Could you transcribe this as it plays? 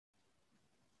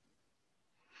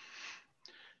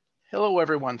Hello,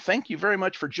 everyone. Thank you very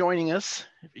much for joining us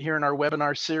here in our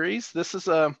webinar series. This is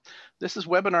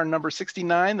webinar number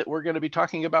 69 that we're going to be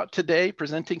talking about today,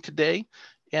 presenting today,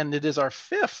 and it is our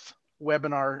fifth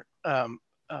webinar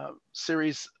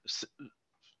series,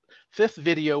 fifth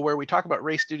video where we talk about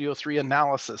RStudio 3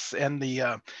 analysis and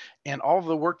and all of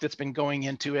the work that's been going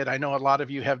into it. I know a lot of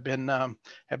you have been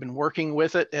working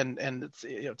with it, and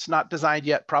it's not designed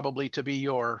yet probably to be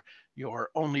your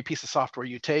only piece of software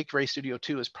you take. RStudio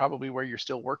 2 is probably where you're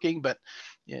still working, but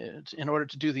in order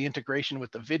to do the integration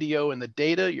with the video and the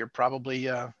data, you're probably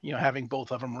having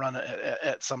both of them run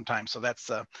at some time. So that's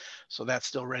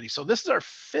still ready. So this is our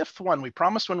fifth one. We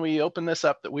promised when we opened this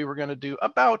up that we were going to do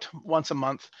about once a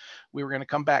month. We were going to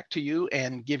come back to you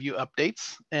and give you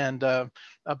updates and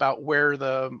about where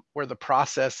the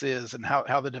process is and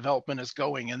how the development is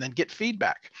going, and then get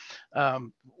feedback.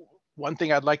 One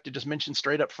thing I'd like to just mention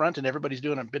straight up front, and everybody's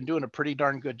been doing a pretty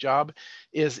darn good job,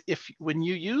 is when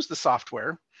you use the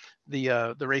software, the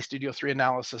RStudio 3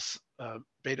 analysis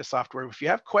beta software, if you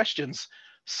have questions,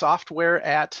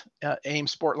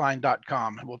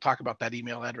 software@aimsportline.com. And we'll talk about that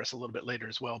email address a little bit later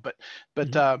as well.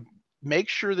 But make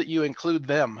sure that you include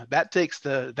them. That takes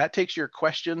your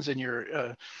questions and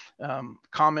your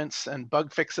comments and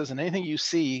bug fixes and anything you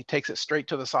see, takes it straight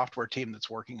to the software team that's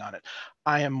working on it.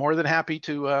 I am more than happy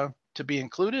to be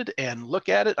included and look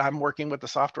at it. I'm working with the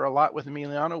software a lot with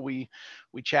Emiliano. We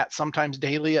chat sometimes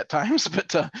daily at times,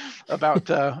 but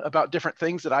about different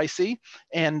things that I see.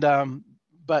 And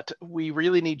but we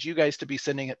really need you guys to be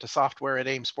sending it to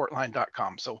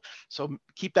software@aimsportline.com. So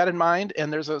keep that in mind.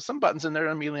 And there's some buttons in there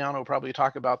Emiliano will probably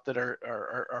talk about that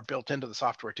are built into the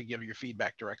software to give your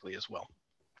feedback directly as well.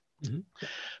 Mm-hmm.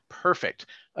 Perfect.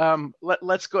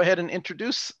 Let's go ahead and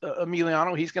introduce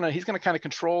Emiliano. He's gonna kind of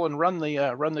control and run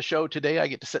the show today. I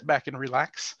get to sit back and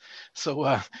relax. So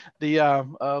a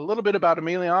little bit about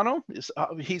Emiliano is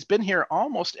he's been here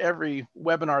almost every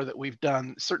webinar that we've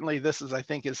done. Certainly this is, I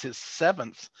think, is his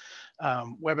seventh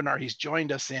webinar he's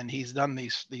joined us in. He's done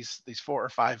these 4 or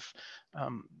 5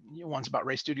 ones about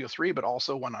RStudio 3, but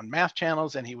also one on math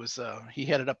channels, and he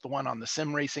headed up the one on the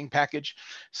sim racing package.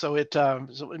 So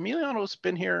Emiliano's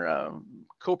been here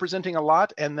co-presenting a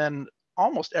lot, and then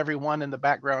almost everyone in the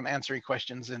background answering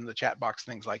questions in the chat box,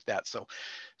 things like that. So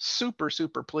super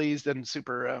pleased and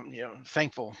super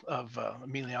thankful of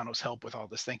Emiliano's help with all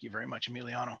this. Thank you very much,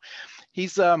 Emiliano.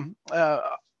 He's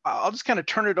I'll just kind of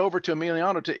turn it over to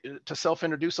Emiliano to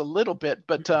self-introduce a little bit,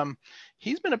 but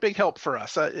he's been a big help for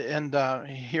us. And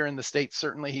here in the States,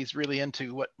 certainly he's really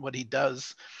into what he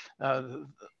does,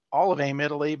 all of AIM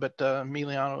Italy, but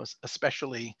Emiliano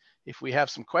especially. If we have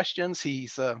some questions,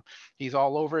 he's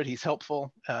all over it. He's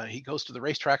helpful. He goes to the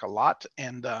racetrack a lot,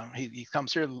 and he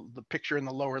comes here. The picture in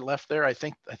the lower left there, I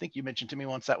think you mentioned to me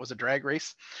once that was a drag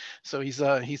race. So he's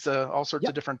all sorts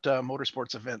of different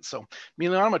motorsports events. So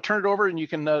Emiliano, I'm gonna turn it over, and you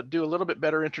can do a little bit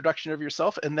better introduction of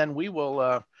yourself, and then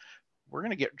we're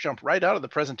gonna jump right out of the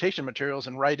presentation materials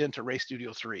and right into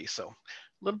RStudio 3. So a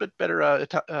little bit better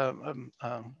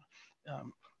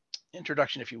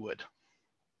introduction, if you would.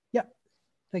 Yeah.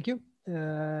 Thank you.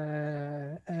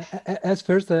 As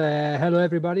first, hello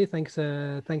everybody. Thanks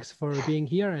for being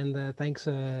here, and thanks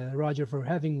Roger for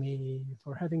having me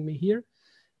here.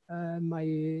 I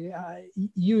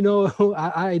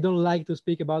don't like to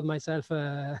speak about myself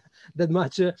that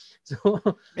much. So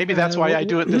maybe that's why I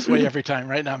do it this way every time,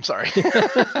 right? Now I'm sorry.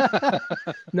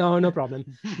 No problem.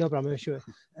 Sure.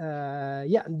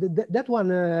 Yeah, that one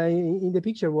in the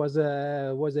picture was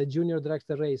a junior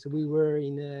dragster race. We were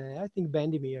in I think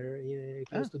Bandimere,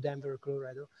 close to Denver,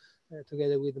 Colorado.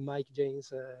 Together with Mike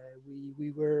James,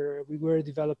 we were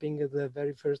developing the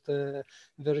very first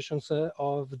versions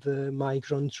of the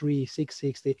Micron 3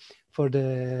 660 for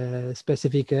the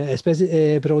specific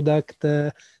product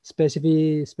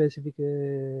specific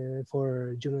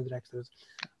for junior dragsters.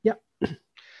 Yeah.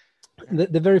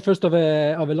 The very first of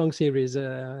a long series.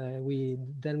 We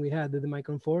had the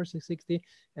Micron 4 660,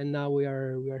 and now we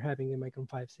are having a Micron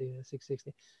 5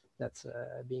 660 that's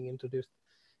being introduced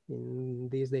in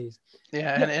these days.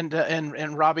 Yeah,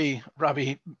 and Robbie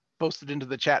posted into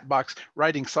the chat box,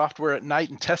 writing software at night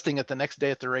and testing it the next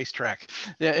day at the racetrack.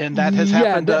 Yeah, and that has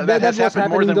happened. That has happened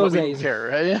more than what we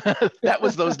care. Right? That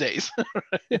was those days.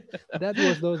 That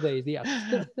was those days. Yeah.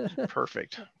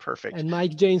 Perfect. And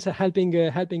Mike James helping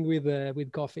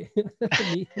with coffee.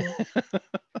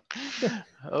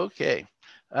 Okay.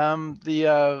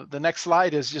 The next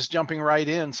slide is just jumping right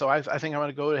in. So I think I'm going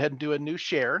to go ahead and do a new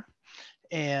share.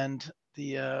 And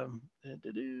the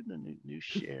new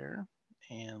share,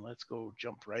 and let's go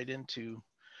jump right into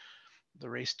the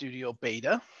RStudio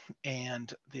beta.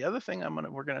 And the other thing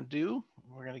we're gonna do,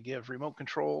 we're going to give remote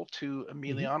control to Mm-hmm.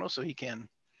 Emiliano so he can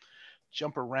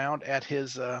jump around at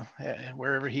his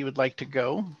wherever he would like to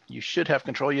go. You should have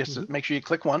control. You have to make sure you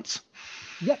click once.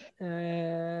 Yeah,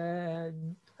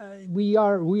 we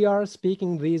are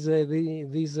speaking these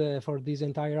for this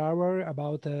entire hour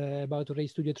about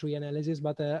RayStudio 3 analysis,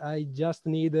 but I just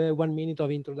need 1 minute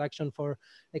of introduction for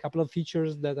a couple of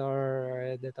features that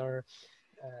are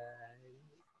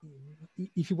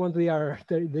if you want, they are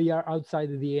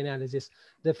outside the analysis.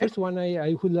 The first one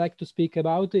I would like to speak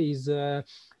about is the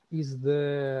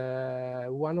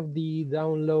one of the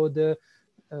download.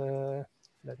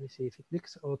 Let me see if it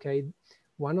clicks. Okay,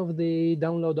 one of the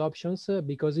download options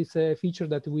because it's a feature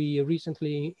that we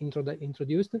recently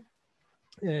introduced.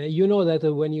 You know that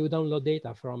when you download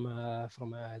data from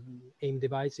AIM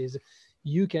devices,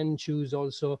 you can choose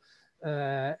also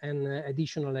an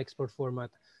additional export format.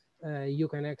 You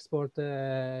can export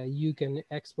data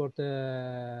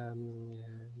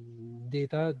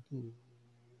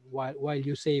while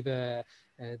you save the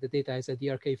data as a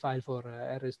DRK file for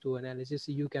RS2 analysis.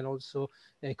 You can also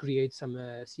create some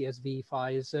CSV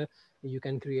files. You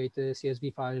can create a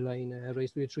CSV file in a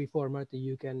RS3 format.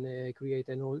 You can create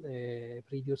an old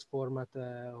previous format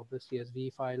of the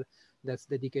CSV file that's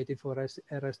dedicated for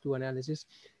RS2 analysis.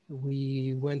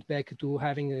 We went back to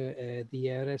having the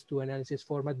RS2 analysis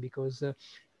format because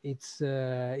it's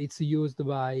used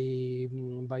by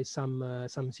some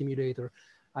simulator.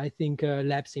 I think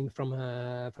LabSim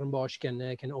from Bosch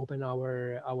can open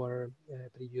our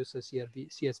previous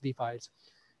CSV files,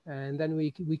 and then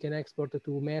we can export it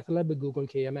to MATLAB, Google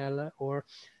KML, or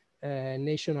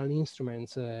National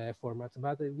Instruments format.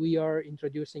 But we are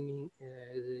introducing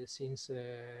since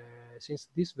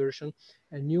this version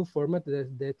a new format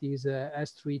that is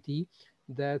S3T.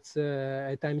 That's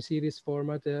a time series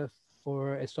format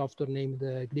for a software named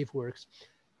Glyphworks.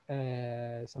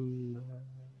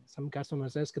 Some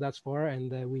customers ask that for,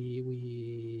 and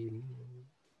we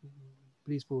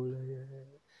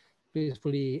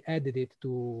peacefully added it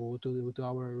to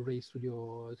our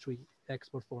RayStudio 3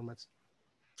 export formats.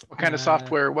 What kind of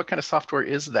software? What kind of software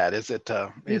is that? Is it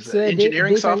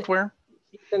engineering software?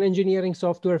 It's an engineering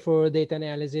software for data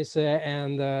analysis,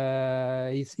 and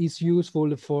it's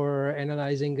useful for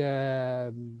analyzing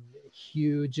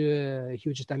huge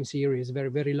time series,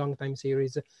 very long time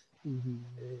series,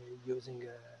 using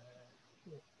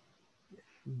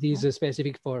this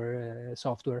specific for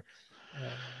software.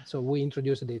 So we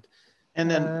introduced it. And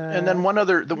then one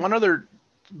other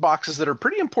boxes that are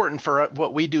pretty important for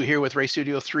what we do here with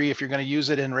RayStudio 3, if you're going to use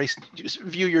it in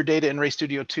view your data in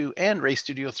RayStudio 2 and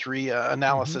RayStudio 3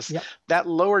 analysis, that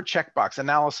lower checkbox,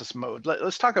 analysis mode.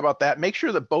 Let's talk about that. Make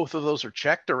sure that both of those are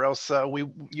checked, or else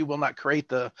you will not create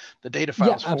the data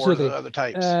files for the other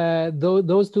types.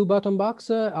 Those two button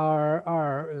boxes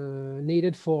are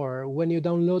needed for when you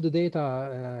download the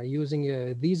data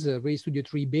using this RayStudio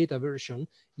 3 beta version.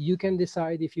 You can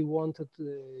decide if you wanted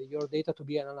your data to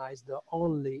be analyzed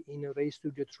only in a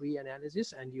RayStudio 3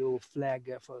 analysis, and you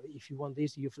flag if you want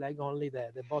this, you flag only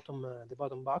the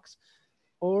bottom box.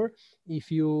 Or if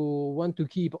you want to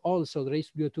keep also the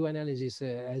RayStudio 2 analysis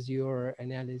as your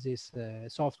analysis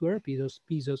software, pieces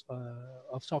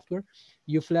of software,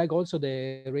 you flag also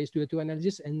the RayStudio 2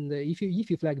 analysis. And if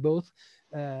you flag both,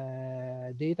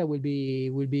 data will be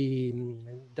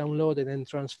downloaded and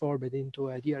transformed into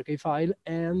a DRK file,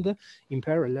 and in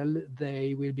parallel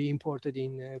they will be imported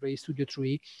in RayStudio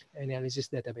 3 analysis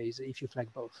database if you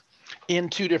flag both. In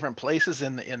two different places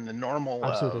in the normal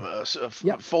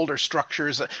folder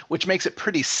structures, which makes it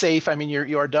pretty safe. I mean,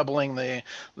 you are doubling the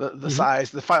size.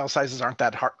 The file sizes aren't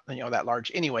that hard, that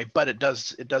large anyway, but it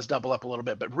does double up a little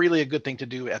bit. But really a good thing to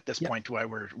do at this point, why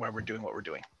we're doing what we're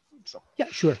doing. So yeah,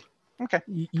 sure. Okay,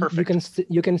 perfect.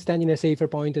 You can stand in a safer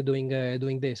point doing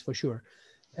this for sure.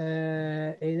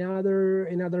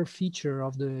 Another feature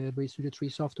of the RayStudio 3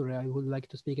 software I would like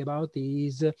to speak about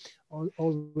is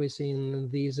always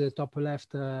in this top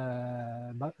left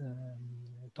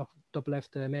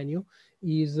menu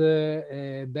is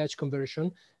batch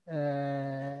conversion.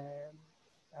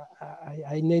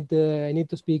 I need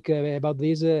to speak about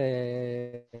this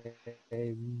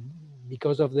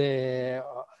because of the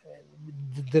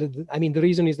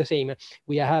reason is the same.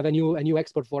 We have a new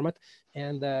export format,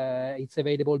 and it's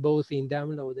available both in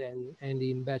download and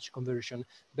in batch conversion.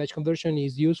 Batch conversion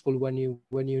is useful when you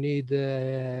need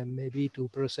maybe to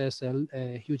process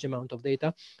a huge amount of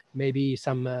data, maybe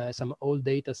some old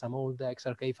data, some old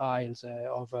XRK files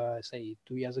of say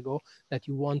 2 years ago that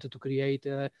you want to create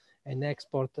an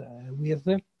export with.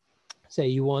 Say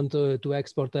you want to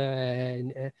export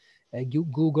a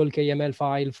Google KML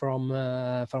file from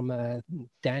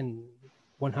 10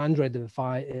 100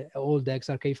 old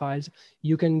XRK files,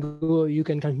 you can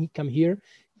come here,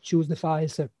 choose the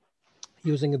files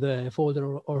using the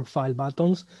folder or file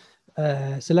buttons,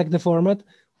 select the format.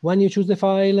 When you choose the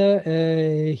file,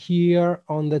 here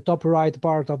on the top right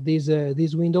part of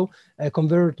this window, a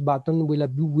convert button will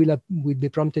be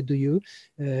prompted to you.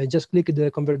 Just click the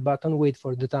convert button, wait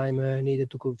for the time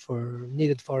needed for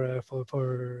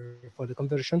the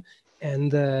conversion,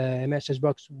 and a message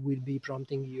box will be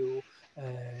prompting you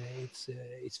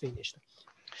it's finished.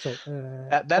 So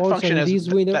that function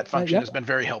yeah. has been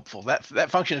very helpful.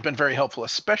 That function has been very helpful,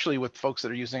 especially with folks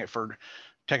that are using it for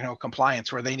technical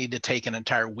compliance, where they need to take an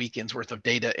entire weekend's worth of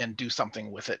data and do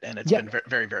something with it, and it's been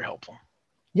very, very helpful.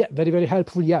 Yeah, very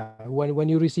helpful. Yeah, when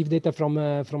you receive data from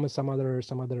some other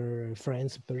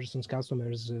friends, persons,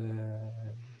 customers,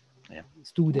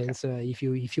 students, if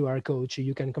you are a coach,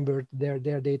 you can convert their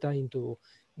data into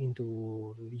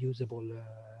usable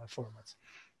formats.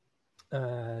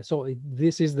 So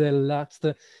this is the last.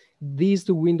 These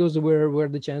two windows were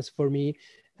the chance for me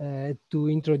to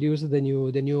introduce the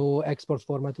new export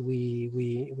format we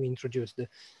introduced.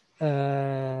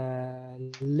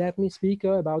 Let me speak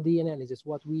about the analysis,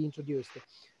 what we introduced.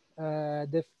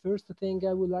 The first thing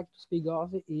I would like to speak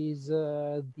of is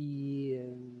the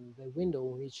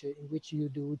window in which you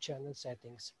do channel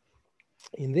settings.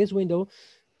 In this window,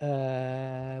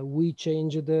 we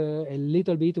changed a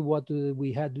little bit what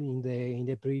we had in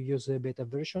the previous beta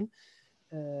version.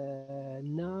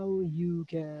 Now you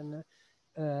can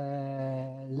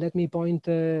let me point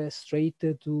straight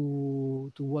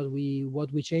to what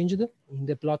we changed in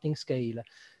the plotting scale.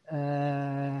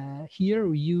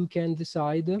 Here you can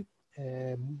decide.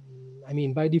 I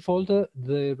mean, by default,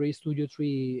 the RS-Studio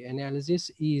 3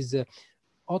 analysis is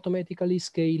automatically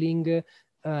scaling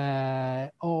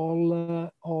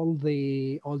all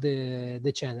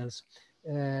the channels.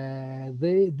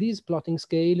 This plotting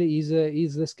scale is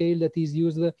the scale that is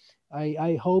used.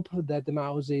 I hope that the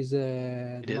mouse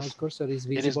mouse cursor is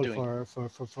visible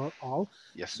for all.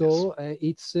 Yes. So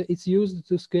it's used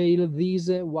to scale these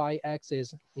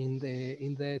y-axis in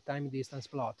the time distance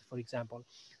plot, for example.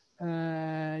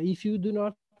 If you do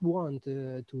not want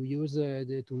to use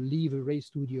to leave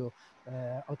RS-Studio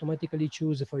automatically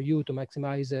choose for you to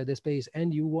maximize the space,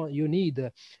 and you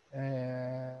need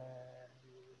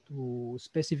to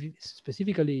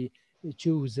specifically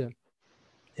choose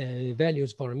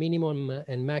values for minimum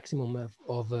and maximum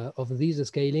of this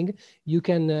scaling, you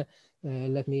can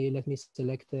let me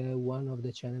select one of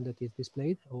the channel that is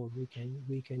displayed, or we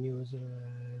can use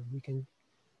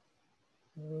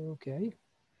okay.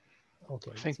 I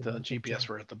think the GPS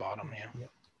were at the bottom. Yeah.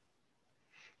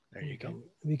 There you go.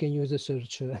 We can use the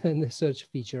search the search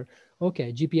feature.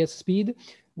 Okay, GPS speed.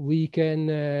 We can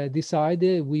decide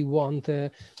we want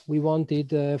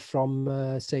it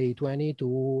from say 20 to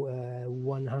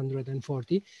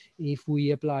 140. If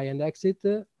we apply and exit,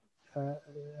 it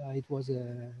was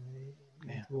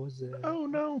oh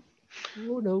no.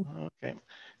 Oh no. Okay.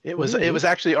 It was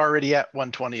actually already at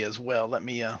 120 as well. Let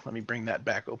me bring that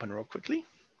back open real quickly.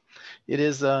 It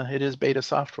is beta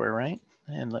software, right?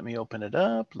 And let me open it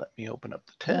up. Let me open up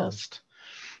the test.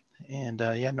 And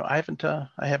yeah, no, I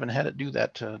haven't had it do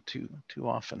that too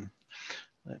often.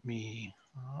 Let me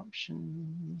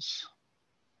options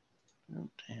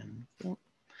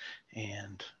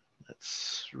and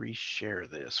let's reshare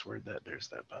this. There's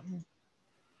that button.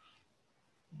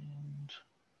 And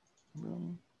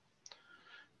boom.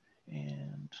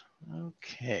 And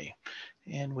okay.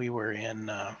 And we were in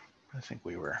I think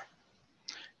we were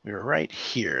right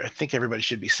here. I think everybody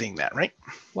should be seeing that, right?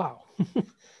 Wow.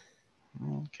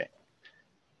 Okay.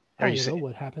 I don't know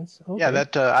what happens. Okay. Yeah,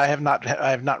 that I have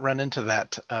not run into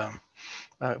that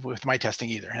with my testing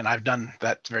either, and I've done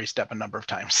that very step a number of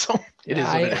times. So it is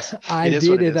what it is. I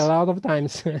did it a lot of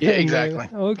times. Yeah, exactly.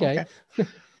 Okay.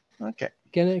 Okay.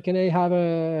 Can I have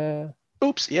a?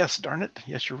 Oops. Yes. Darn it.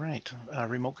 Yes, you're right.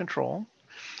 Remote control.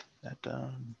 That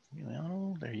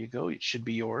there you go. It should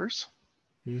be yours.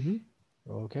 Mm-hmm.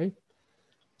 Okay.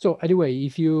 So anyway,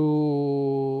 if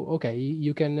you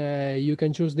you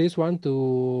can choose this one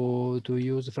to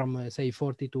use from say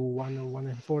 40 to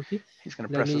 140. He's going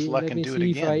to press his luck and do it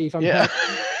again.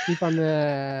 If I'm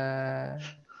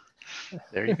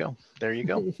there you go. There you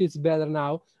go. If it's better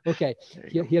now. Okay.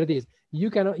 Here it is. You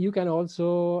can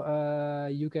also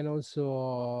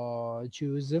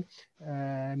choose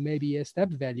maybe a step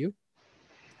value.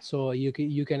 So you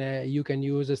can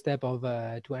use a step of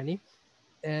 20.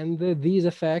 And these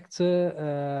affect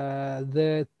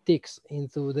the ticks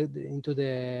into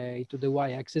the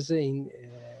y-axis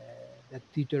that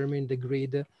determine the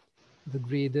grid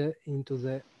into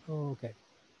the okay.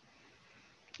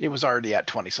 It was already at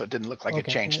 20, so it didn't look like it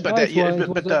Okay. changed. But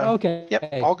Okay. yep,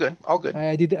 all good, all good.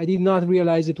 I did not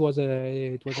realize it was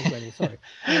a 20. Sorry.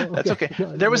 That's okay.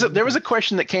 No, There was a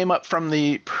question that came up from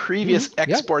the previous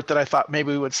export that I thought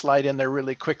maybe we would slide in there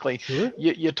really quickly. Sure.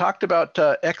 You talked about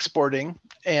exporting,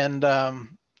 and I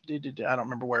don't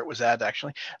remember where it was at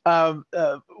actually.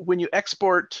 When you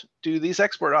export, do these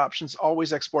export options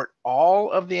always export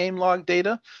all of the aim log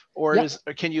data, or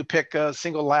can you pick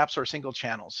single laps or single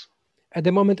channels? At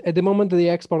the moment, they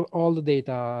export all the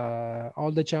data,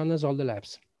 all the channels, all the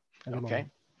laps. Okay,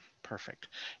 perfect.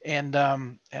 And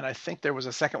I think there was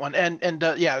a second one. And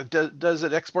yeah, does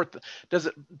it export? Does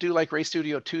it do like Ray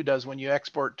Studio 2 does when you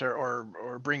export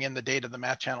or bring in the data, the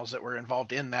math channels that were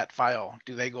involved in that file?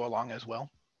 Do they go along as well?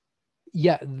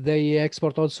 Yeah, they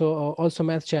export also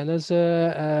math channels.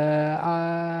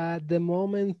 At the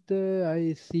moment,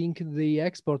 I think the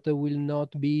export will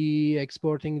not be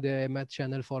exporting the math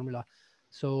channel formula,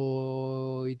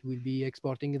 so it will be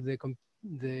exporting the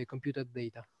computed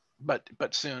data.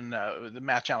 But soon the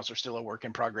math channels are still a work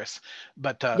in progress,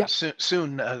 but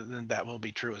soon that will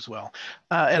be true as well.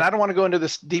 And I don't want to go into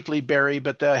this deeply, Barry,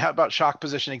 but how about shock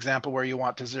position example where you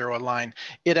want to zero a line?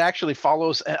 It actually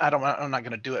follows, I'm not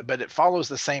going to do it, but it follows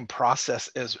the same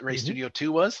process as Ray Studio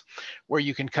 2 was, where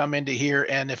you can come into here,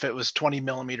 and if it was 20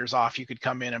 millimeters off, you could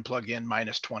come in and plug in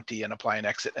 -20 and apply an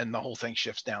exit, and the whole thing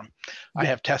shifts down. I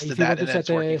have tested that, and it's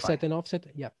working fine. Set an offset,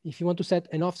 if you want to set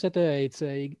an offset, it's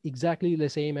exactly the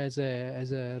same as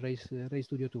Ray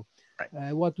Studio 2.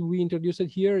 Right. What we introduced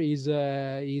here is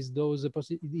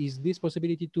this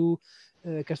possibility to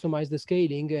customize the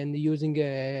scaling and using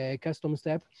a custom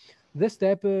step. The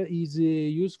step is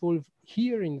useful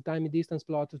here in the time distance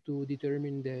plot to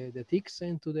determine the ticks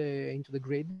into the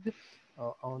grid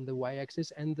on the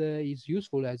y-axis, and is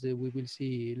useful, as we will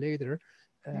see later,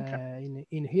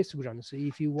 in histograms.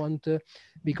 If you want,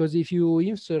 because if you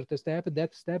insert a step,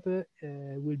 that step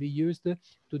will be used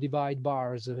to divide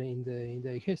bars in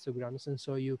the histograms, and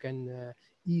so you can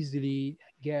easily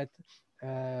get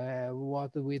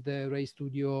what with the Ray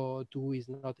Studio 2 is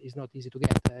not easy to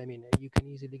get. I mean, you can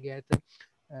easily get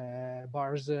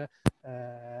bars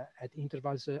at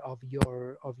intervals of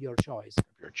your choice.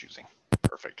 You're choosing.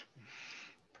 Perfect.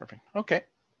 Okay.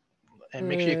 And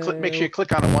make sure you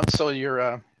click on it once, so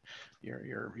your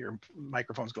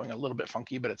microphone's going a little bit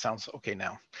funky, but it sounds okay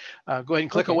now. Go ahead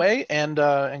and click away and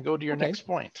go to your next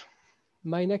point.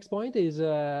 My next point is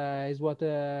what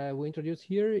we introduced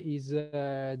here. Is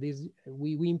this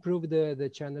we improved the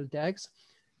channel tags.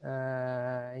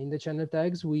 In the channel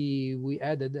tags, we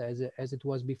added, as it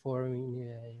was before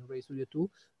in Ray Studio 2,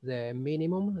 the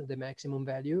minimum, the maximum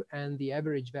value, and the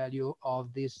average value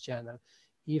of this channel.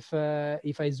 If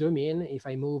I zoom in, if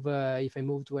I move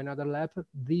to another lap,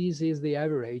 this is the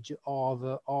average of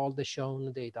all the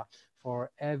shown data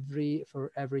for every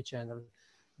channel.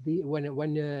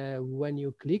 When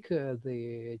you click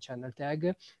the channel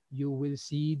tag, you will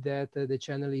see that the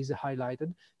channel is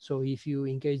highlighted. So if you,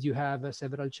 in case you have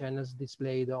several channels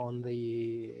displayed on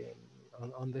the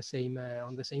same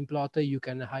plot, you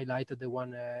can highlight the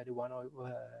one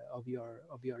of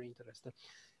your interest.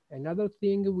 Another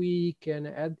thing we can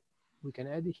add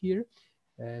here,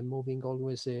 moving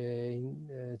always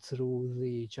through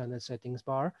the channel settings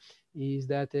bar, is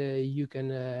that you can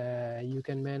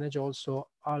manage also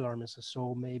alarms.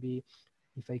 So maybe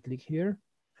if I click here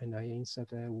and I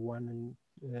insert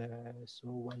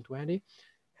 120,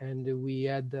 and we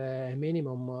add a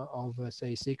minimum of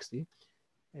say 60,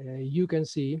 you can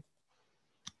see,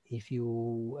 if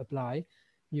you apply,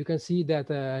 you can see that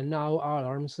now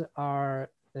alarms are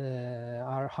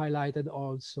highlighted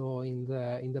also in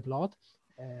the plot,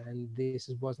 and this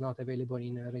was not available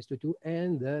in Ray Studio 2,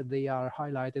 and they are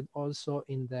highlighted also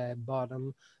in the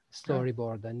bottom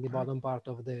storyboard and the bottom part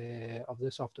of the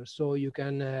software. So you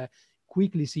can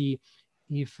quickly see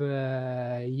if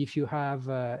you have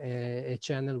a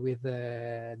channel with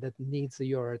that needs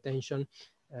your attention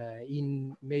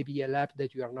in maybe a lap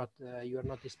that you are not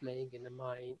displaying in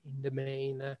the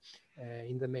main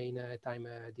time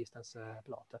distance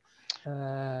plot.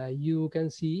 You can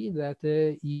see that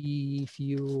if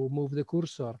you move the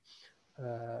cursor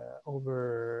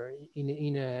over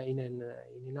in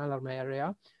an alarm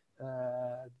area,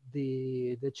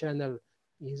 the channel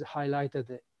is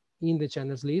highlighted in the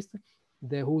channels list.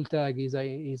 The whole tag is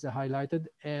highlighted,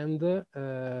 and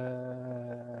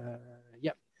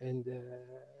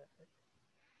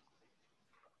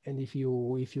and if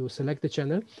you select the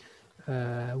channel,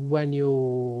 when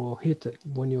you hit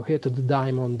the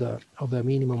diamond of a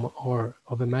minimum or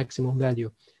of a maximum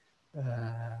value,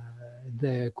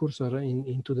 the cursor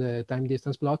into the time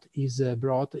distance plot is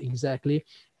brought exactly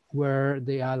where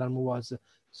the alarm was.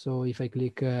 So if I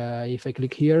click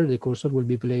here, the cursor will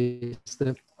be placed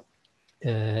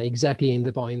exactly in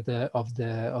the point of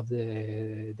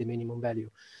the minimum value.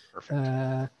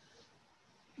 Perfect.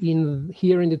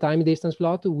 Here in the time distance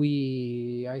plot,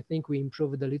 I think we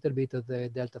improved a little bit of the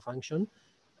delta function.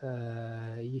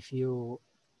 If you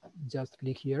just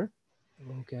click here,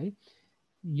 okay,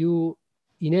 you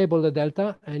enable the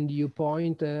delta and you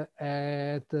point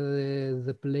at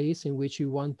the place in which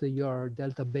you want your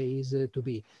delta base to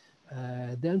be.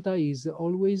 Delta is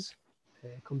always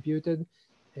computed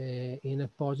in a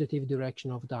positive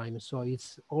direction of time. So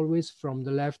it's always from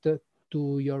the left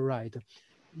to your right.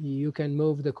 You can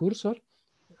move the cursor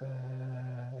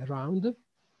around.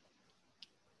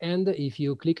 And if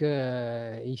you click,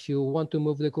 if you want to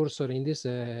move the cursor in this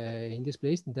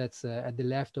place, that's at the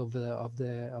left of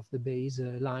the base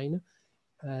line,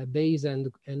 base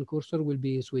and cursor will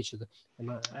be switched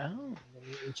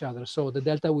each other. So the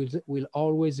delta will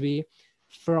always be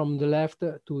from the left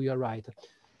to your right.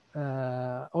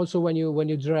 Also, when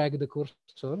you drag the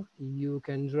cursor, you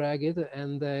can drag it,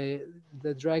 and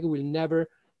the drag will never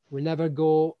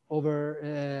go over.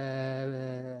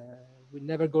 Will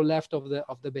never go left of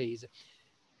the base.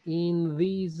 In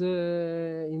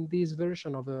this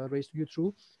version of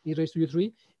RS2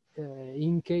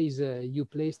 in case you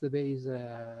place the base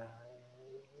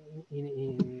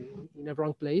in a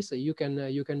wrong place, you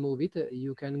can move it.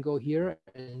 You can go here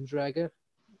and drag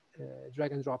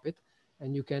and drop it,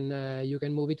 and you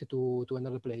can move it to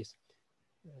another place.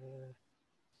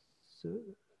 So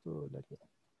let me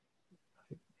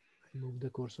move the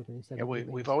cursor instead. Yeah,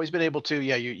 we've always been able to.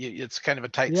 Yeah, it's kind of a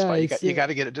tight spot. You got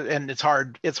to get it, and it's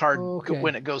hard. It's hard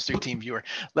when it goes through TeamViewer.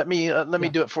 Let me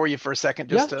do it for you for a second,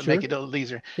 just to make it a little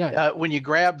easier. When you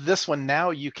grab this one now,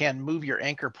 you can move your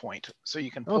anchor point, so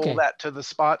you can pull that to the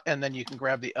spot, and then you can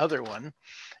grab the other one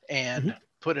and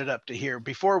put it up to here.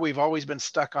 Before, we've always been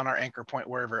stuck on our anchor point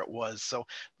wherever it was. So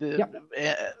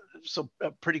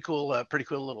pretty cool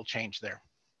little change there.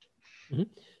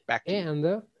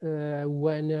 And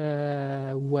when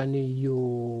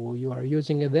you are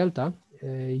using a delta,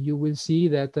 you will see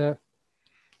that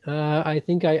I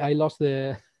think I lost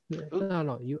the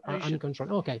no you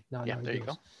uncontrolled. Okay, now there you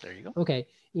go. There you go. Okay,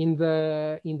 in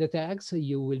the tags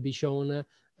you will be shown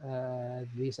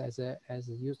this as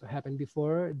used to happen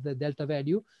before, the delta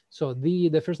value. So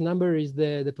the first number is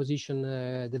the position,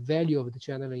 the value of the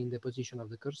channel in the position of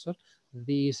the cursor.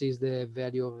 This is the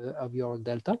value of your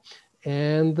delta.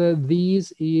 And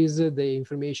this is the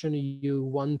information you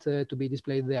want to be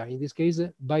displayed there. In this case,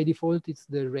 by default, it's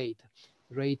the rate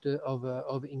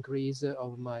of increase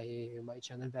of my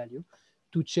channel value.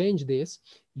 To change this,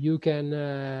 you can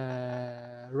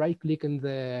right-click in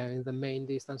the main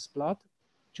distance plot,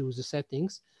 choose the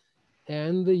settings,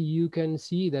 and you can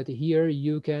see that here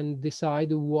you can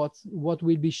decide what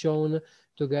will be shown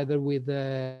together with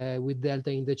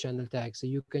delta in the channel tag. So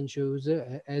you can choose,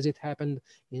 as it happened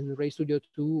in RStudio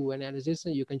 2 analysis,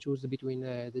 you can choose between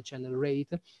the channel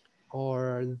rate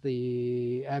or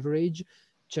the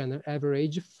channel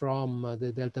average from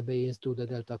the delta base to the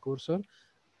delta cursor,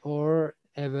 or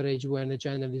average when the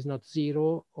channel is not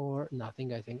 0, or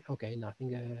nothing. I think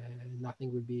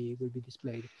nothing will be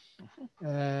displayed.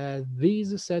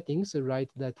 These settings, right,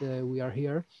 that we are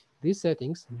here, these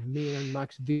settings, min and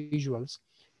max visuals,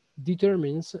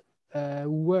 determines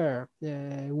when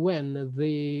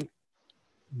the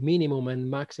minimum and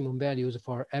maximum values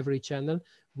for every channel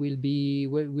will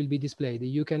be displayed.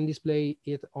 You can display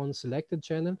it on selected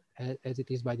channel as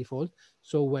it is by default.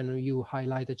 So when you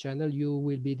highlight a channel, you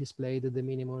will be displayed the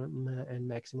minimum and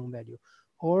maximum value,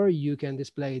 or you can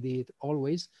display it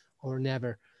always or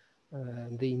never.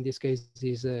 In this case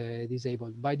is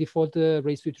disabled. By default,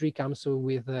 RS3 comes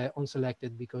with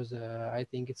unselected, because I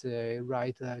think it's a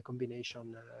right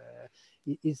combination.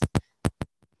 It's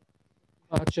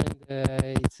much, and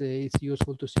it's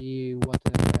useful to see what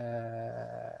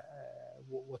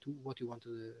you want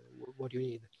to what you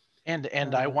need.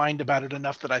 And I whined about it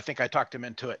enough that I think I talked him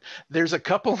into it. There's a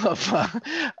couple of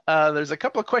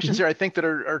questions here I think that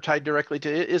are tied directly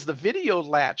to it. Is the video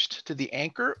latched to the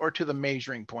anchor or to the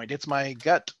measuring point? It's my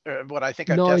gut. What I think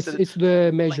I've tested. No, it's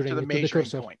the measuring, to the measuring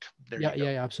point. There you go.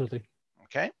 Yeah, absolutely.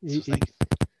 Okay. So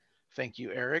thank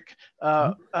you, Eric.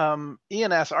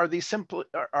 Ian asks, are these simple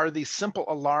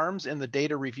alarms in the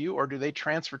data review, or do they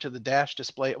transfer to the dash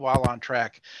display while on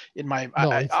track? In my,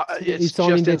 it's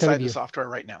just inside the software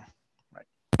right now. Right.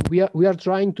 We are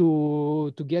trying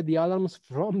to get the alarms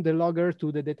from the logger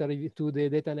to the data review, to the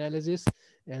data analysis,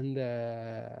 and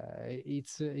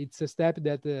it's a step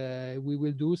that we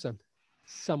will do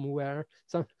somewhere.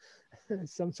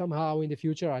 somehow in the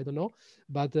future, I don't know,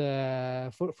 but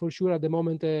for sure at the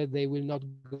moment they will not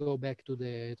go back to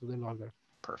the logger.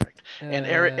 Perfect. And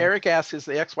Eric asks, is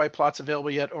the XY plots available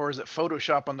yet, or is it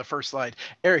Photoshop on the first slide?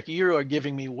 Eric, you are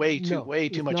giving me way too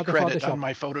much credit on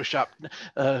my Photoshop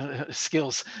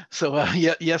skills. So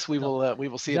yes, we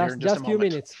will see it here in just a moment. Few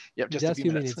minutes. Yep, just a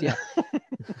few minutes. Yeah.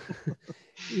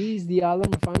 Is the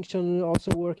alarm function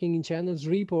also working in channels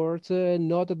report?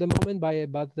 Not at the moment,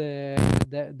 but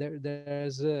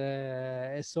there's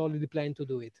a solid plan to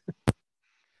do it.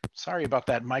 Sorry about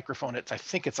that microphone. I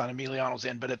think it's on Emiliano's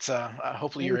end, but it's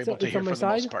hopefully you're able to hear for the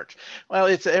most part. Well,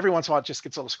 it's every once in a while it just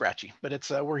gets a little scratchy, but it's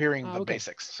we're hearing the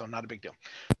basics, so not a big deal.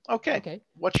 Okay.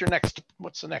 What's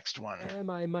the next one?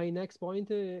 My next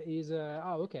point is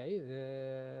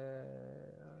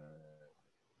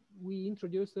we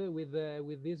introduced with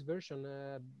this version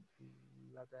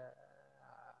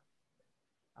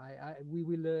we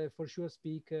will for sure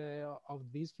speak of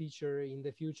this feature in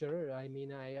the future. I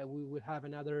mean, we will have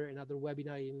another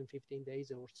webinar in 15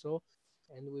 days or so,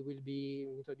 and we will be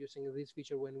introducing this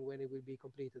feature when it will be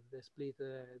completed, the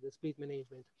split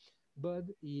management. But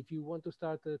if you want to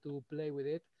start to play with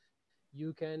it,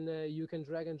 you can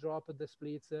drag and drop the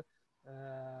splits.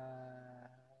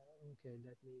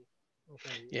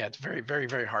 Yeah, it's very, very,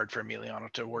 very hard for Emiliano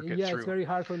to work it through. Yeah, it's very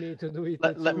hard for me to do it.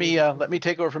 Let me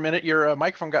take over for a minute. Your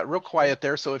microphone got real quiet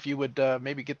there, so if you would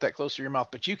maybe get that closer to your mouth.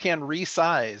 But you can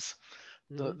resize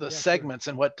the segments,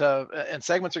 sure. And what and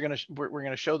segments are we're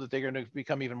going to show that they're going to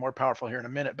become even more powerful here in a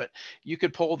minute. But you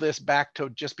could pull this back to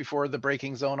just before the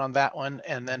braking zone on that one,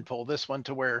 and then pull this one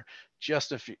to where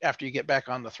just after you get back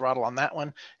on the throttle on that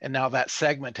one, and now that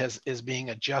segment is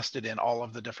being adjusted in all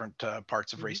of the different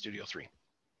parts of Race Studio 3.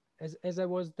 As I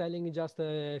was telling just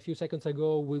a few seconds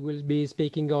ago, we will be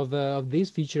speaking of this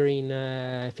feature in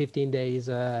 15 days.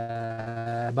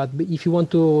 But if you want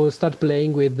to start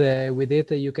playing with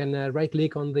it, you can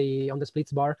right-click on the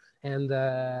splits bar, and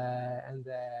a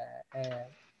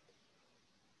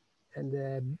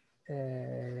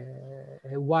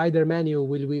wider menu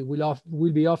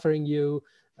will be offering you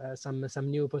some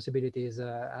new possibilities.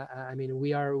 I mean,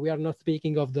 we are not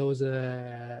speaking of those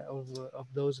of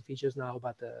those features now,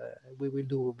 but we will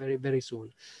do very, very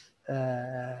soon.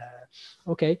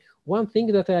 Okay, one thing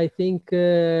that I think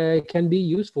can be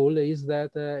useful is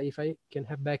that if I can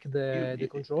have back the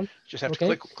control, just have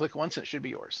to click once, and it should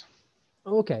be yours.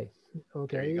 Okay.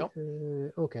 There you go.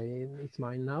 Okay, it's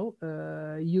mine now.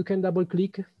 You can double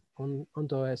click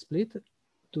onto a split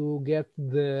to get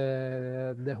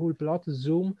the whole plot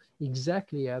zoom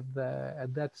exactly at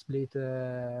that split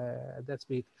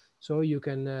so you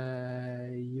can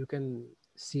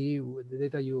see the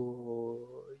data you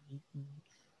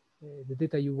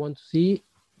want to see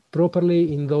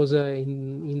properly in those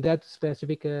in that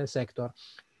specific sector.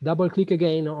 Double click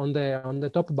again on the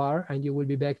top bar, and you will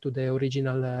be back to the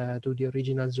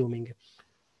original zooming.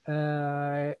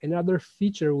 Another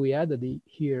feature we added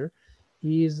here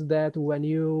is that when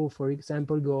you, for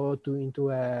example, go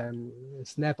into a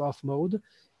snap off mode,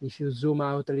 if you zoom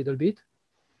out a little bit,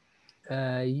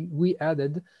 we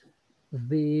added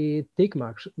the tick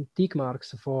marks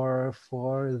for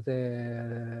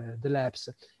the laps,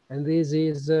 and this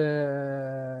is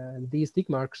these tick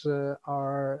marks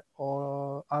are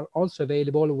also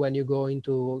available when you go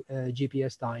into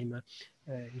GPS time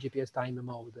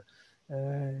mode.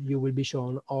 You will be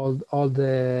shown all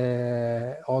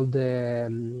the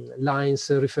lines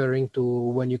referring to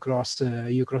when you cross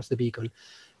the beacon.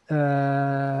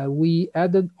 We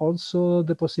added also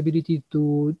the possibility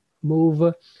to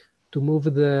move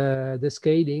the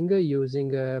scaling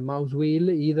using a mouse wheel,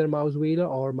 either mouse wheel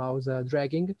or mouse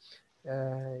dragging.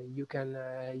 You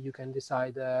can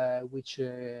decide which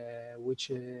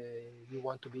you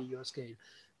want to be your scale.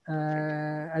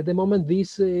 At the moment,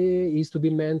 this is to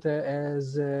be meant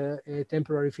as a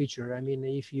temporary feature. I mean,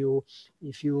 if you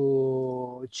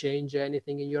change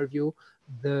anything in your view,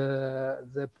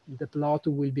 the plot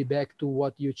will be back to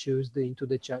what you choose into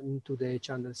the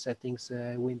channel settings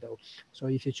window. So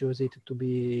if you choose it to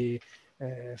be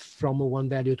from one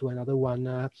value to another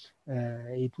one,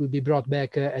 it will be brought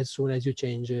back as soon as you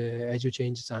change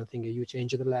something. You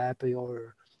change the lap,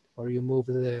 or you move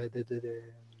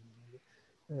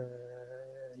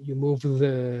you move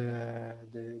the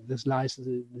slice,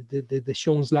 the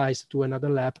shown slice to another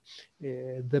lap,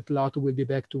 the plot will be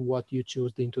back to what you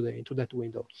choose into that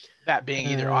window. That being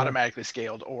either automatically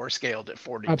scaled or scaled at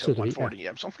 40 to 140.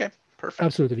 Yeah. Okay, perfect.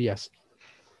 Absolutely, yes.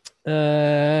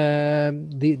 The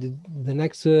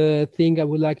next thing I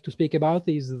would like to speak about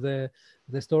is the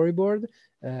the storyboard.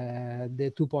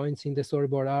 The 2 points in the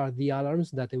storyboard are the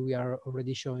alarms that we are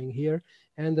already showing here,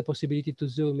 and the possibility to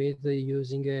zoom it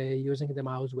using the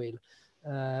mouse wheel.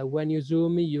 When you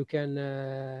zoom, you can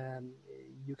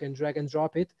drag and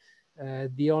drop it.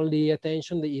 The only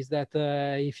attention is that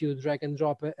if you drag and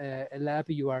drop a lap,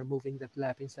 you are moving that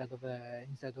lap instead of the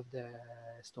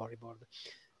storyboard.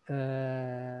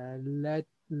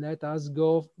 Let us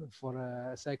go for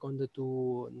a second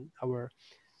to our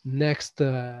next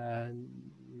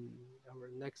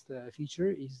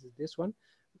feature is this one.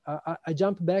 I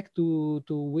jump back to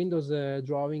Windows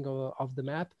drawing of the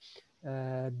map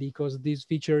because this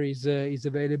feature is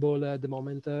available at the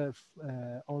moment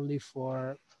only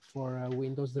for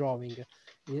Windows drawing,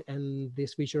 and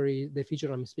this feature is the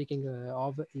feature I'm speaking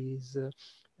of is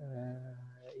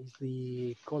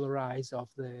the colorize of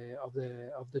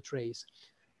the trace.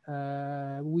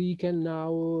 We can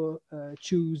now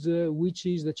choose which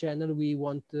is the channel we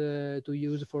want to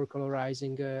use for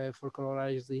colorizing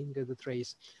the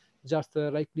trace. Just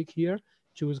right click here,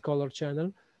 choose color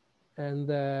channel, and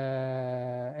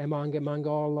among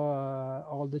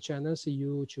all the channels,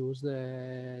 you choose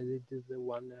the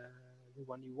one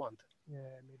you want.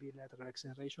 Maybe lateral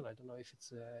acceleration. I don't know if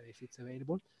it's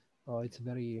available. Oh, it's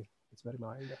very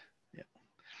mild. Yeah.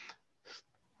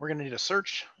 We're going to need a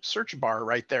search bar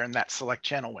right there in that select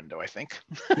channel window, I think.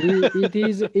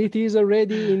 it is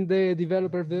already in the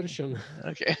developer version.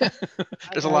 Okay.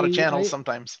 There's a lot of channels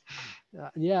sometimes.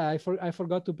 Yeah, I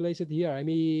forgot to place it here. I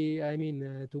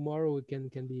mean, tomorrow it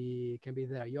can be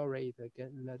there. You're right.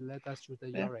 Let us choose that.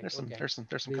 You're right. There's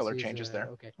some color changes there.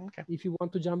 Okay. If you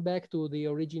want to jump back to the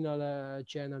original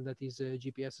channel, that is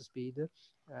GPS speed,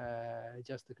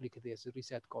 just click this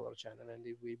reset color channel, and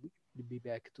it will be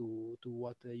back to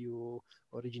what you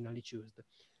originally chose.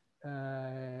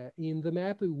 In the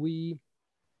map, we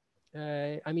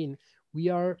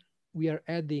are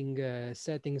adding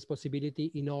settings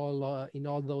possibility in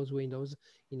all those windows,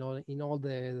 in all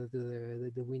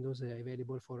the windows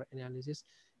available for analysis.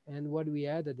 And what we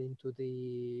added into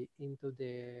the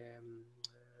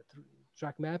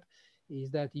track map is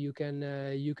that you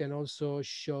can also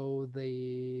show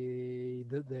the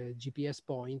GPS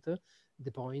point,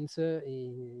 the points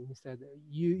instead.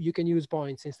 You can use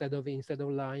points instead of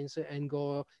lines, and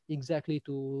go exactly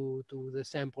to the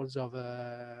samples of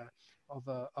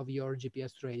your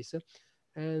GPS trace.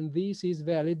 And this is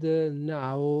valid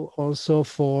now also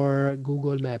for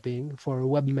Google Mapping, for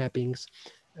web mappings.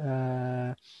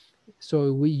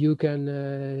 So you can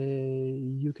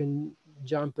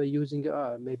jump using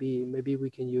maybe we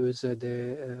can use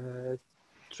the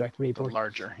track report. The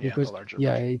larger, because, the larger.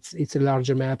 Yeah, it's a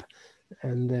larger map,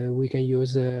 and we can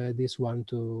use this one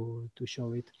to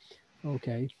show it.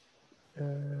 Okay.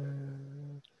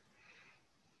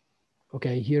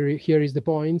 Okay, here is the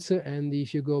points, and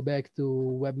if you go back to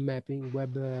web mapping,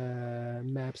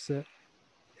 maps,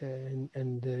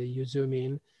 and you zoom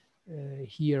in,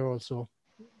 here also,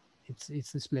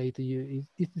 it's displayed to you.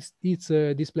 It's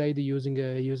displayed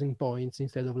using points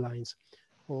instead of lines.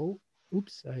 Oh,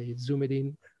 oops! I zoomed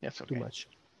in too much.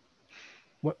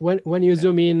 When you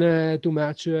zoom in too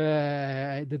much,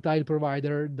 the tile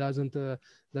provider doesn't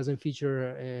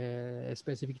feature a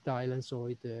specific tile, and so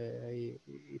it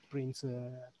prints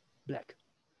black.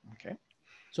 Okay.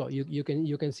 So you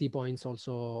can see points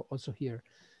also here.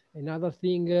 Another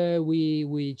thing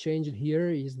we changed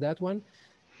here is that one.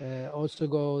 Also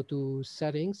go to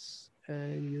settings,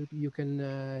 and you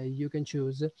can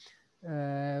choose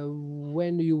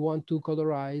when you want to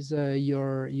colorize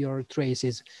your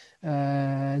traces.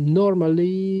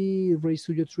 Normally,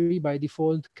 RS3 Studio by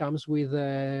default comes with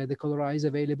the colorize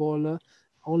available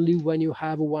only when you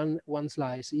have one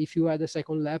slice. If you add a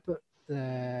second lap,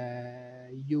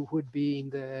 you would be in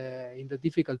the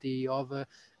difficulty of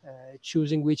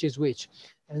choosing which is which.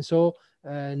 And so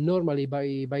normally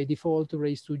by default,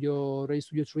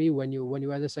 RS3 when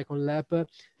you add a second lap,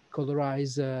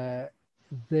 colorize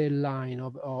the line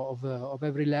of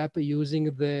every lap using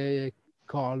the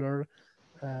color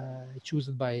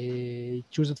chosen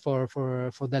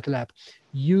for that lap.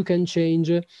 You can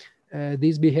change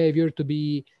this behavior to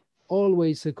be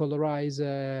always colorize,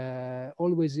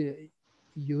 always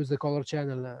use the color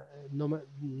channel,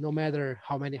 no matter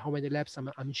how many laps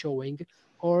I'm showing,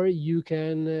 or you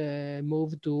can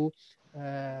move to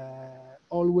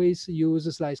always use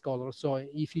a slice color. So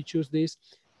if you choose this,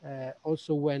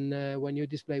 also when you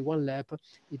display one lap,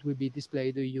 it will be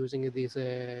displayed using this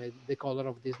the color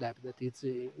of this lap, that it's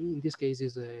in this case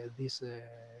is this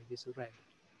red.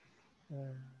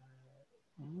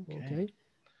 Okay.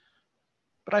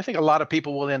 But I think a lot of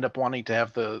people will end up wanting to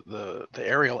have the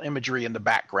aerial imagery in the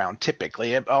background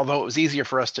typically, although it was easier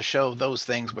for us to show those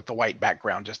things with the white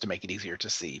background just to make it easier to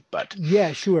see. But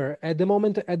yeah, sure. At the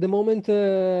moment,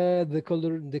 the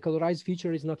colorized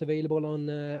feature is not available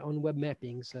on web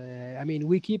mappings. I mean,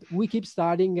 we keep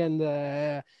studying, and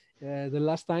the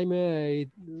last time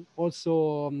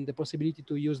also the possibility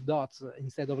to use dots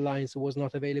instead of lines was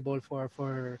not available for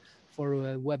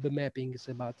web mappings,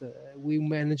 but we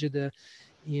managed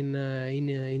in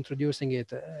introducing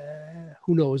it.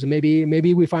 Who knows?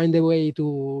 Maybe we find a way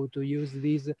to use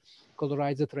these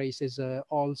colorized traces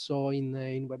also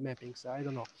in web mappings. I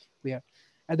don't know. We are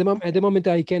at the moment.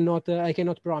 I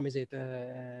cannot promise it.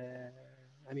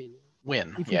 I mean,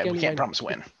 when? if Yeah, we we can't can. promise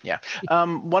when. Yeah.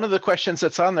 One of the questions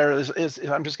that's on there is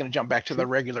I'm just going to jump back to the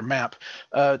regular map.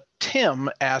 Tim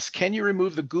asks, can you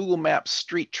remove the Google Maps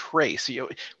street trace?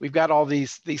 We've got all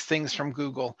these things from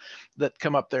Google that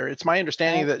come up there. It's my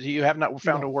understanding that you have not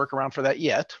found a workaround for that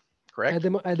yet. Correct?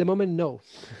 At the moment, no.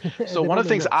 So one of the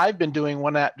things I've been doing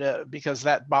because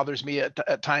that bothers me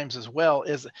at times as well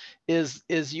is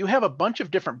you have a bunch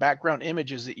of different background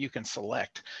images that you can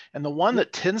select, and the one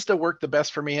that tends to work the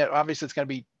best for me, obviously it's going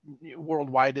to be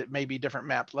worldwide, it may be different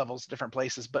map levels, different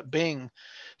places, but Bing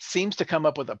seems to come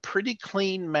up with a pretty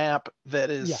clean map that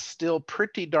is still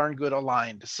pretty darn good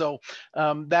aligned. So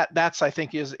that's I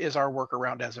think is our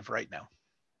workaround as of right now.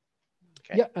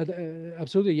 Okay. Yeah,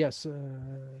 absolutely, yes.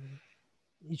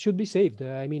 It should be saved.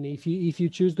 I mean, if you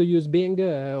choose to use Bing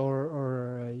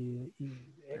or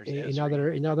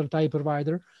another type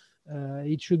provider,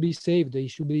 it should be saved. It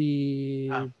should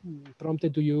be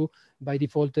prompted to you by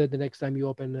default the next time you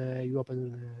open the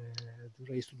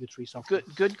RS3 software.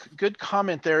 Good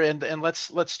comment there, and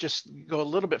let's just go a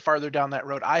little bit farther down that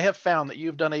road. I have found that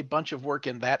you've done a bunch of work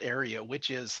in that area, which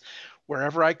is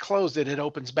wherever I closed it, it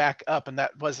opens back up, and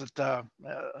that wasn't.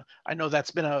 I know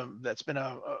that's been a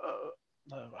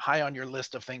high on your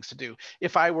list of things to do.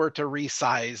 If I were to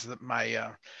resize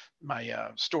my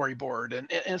storyboard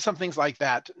and some things like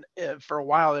that, for a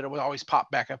while it would always pop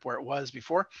back up where it was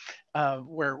before,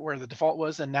 where the default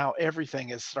was, and now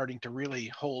everything is starting to really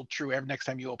hold true. Every next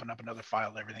time you open up another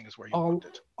file, everything is where you want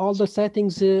it. All the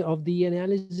settings of the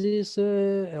analysis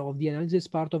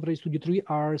part of RS Studio 3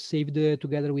 are saved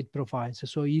together with profiles.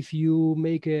 So if you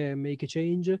make a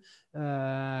change,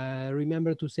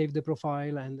 remember to save the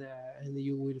profile, and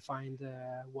you will find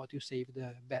what you saved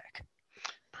back.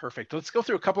 Perfect. Let's go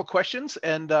through a couple of questions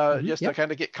and just to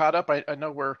kind of get caught up. I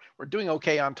know we're doing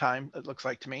okay on time, it looks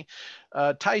like to me.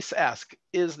 Tice asks,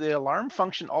 is the alarm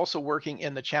function also working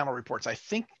in the channel reports? I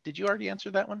think, did you already answer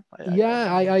that one?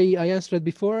 I answered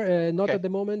before, not at the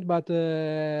moment, but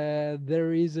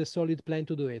there is a solid plan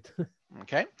to do it.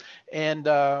 Okay. And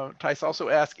Tice also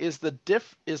asks, is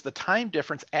the time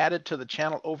difference added to the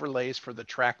channel overlays for the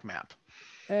track map?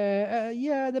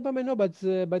 Yeah, at the moment no,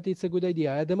 but it's a good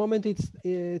idea. At the moment, it's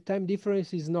time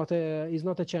difference is not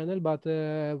a channel, but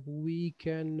we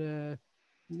can.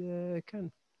 Yeah,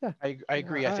 I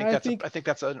agree. I think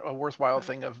that's a worthwhile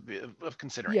thing of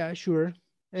considering. Yeah, sure.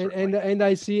 And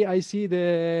I see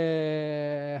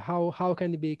the how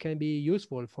can it be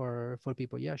useful for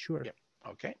people. Yeah, sure. Yep.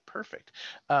 Okay, perfect.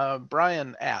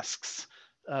 Brian asks,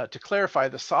 to clarify,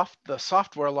 the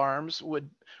software alarms would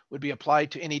be applied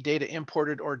to any data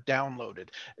imported or downloaded.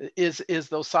 Is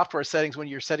those software settings, when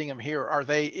you're setting them here, are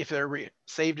they, if they're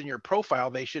saved in your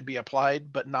profile, they should be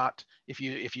applied, but not if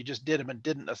you just did them and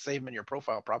didn't save them in your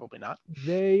profile? Probably not.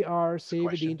 They are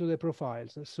saved into the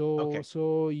profiles.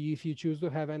 So if you choose to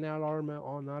have an alarm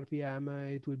on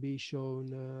RPM, it will be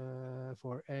shown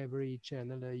for every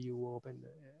channel you open,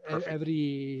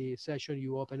 every session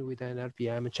you open with an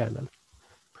RPM channel.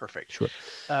 Perfect. Sure.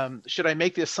 Should I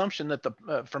make the assumption that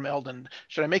from Eldon,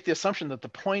 should I make the assumption that the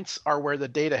points are where the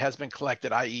data has been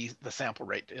collected, i.e. the sample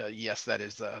rate? Yes, that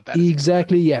is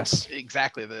exactly, yes.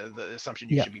 Exactly the assumption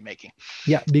you should be making.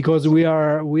 Yeah, because we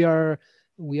are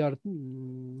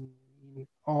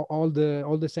all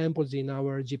the samples in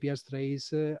our GPS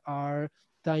trace are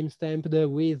time-stamped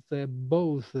with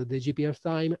both the GPS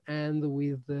time and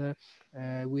with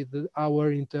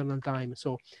our internal time.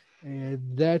 So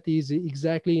that is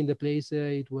exactly in the place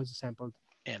it was sampled.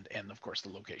 And of course the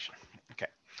location. Okay.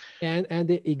 And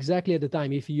exactly at the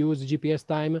time. If you use GPS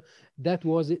time, that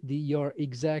was your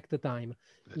exact time.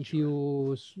 If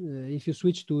you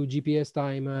switch to GPS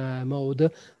time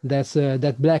mode, that's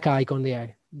that black icon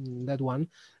there, that one.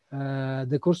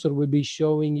 The cursor will be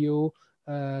showing you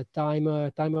time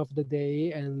of the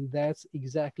day, and that's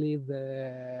exactly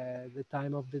the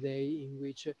time of the day in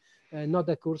which not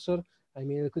the cursor. I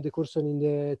mean the cursor in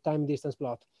the time distance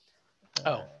plot.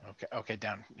 Oh, okay,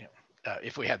 down. Yeah.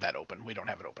 if we had that open. We don't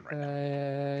have it open right now.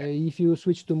 Okay. If you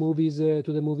switch to movies, to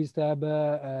the movies tab,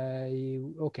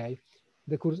 okay,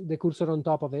 the cursor on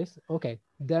top of it. Okay,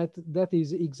 that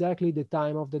is exactly the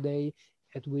time of the day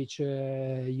at which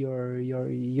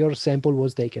your sample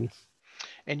was taken.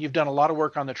 And you've done a lot of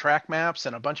work on the track maps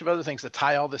and a bunch of other things to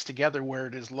tie all this together where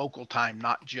it is local time,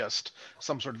 not just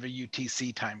some sort of a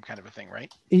UTC time kind of a thing,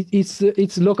 right? It's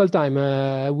local time.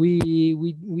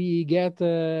 We get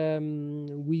the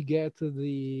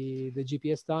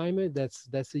GPS time. That's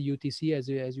the UTC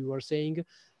as you were saying.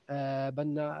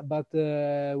 But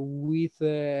with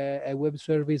a web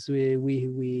service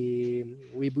we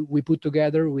put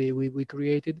together, we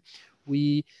created,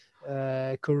 we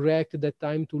correct that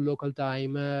time to local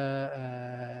time.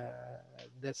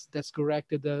 That's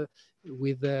corrected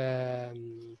with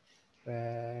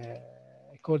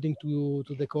according to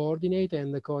the coordinate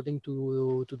and according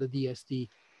to the DST.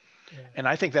 And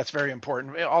I think that's very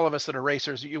important. All of us that are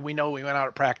racers, we know we went out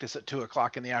at practice at 2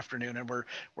 o'clock in the afternoon, and we're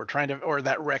trying to, or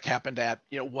that wreck happened at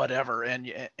whatever, and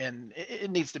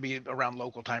it needs to be around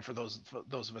local time for those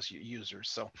of us users.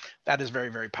 So that is very,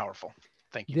 very powerful.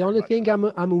 Thank you. The only thing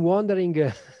I'm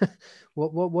wondering,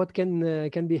 what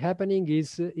can be happening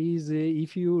is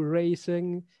if you are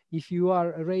racing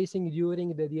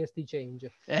during the DST change,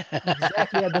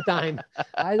 exactly at the time.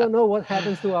 I don't know what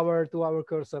happens to our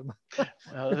cursor.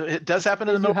 It does happen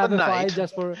in the middle of the night.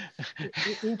 Just for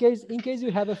in case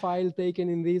you have a file taken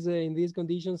in these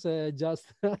conditions,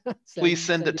 just please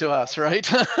send it to us, right?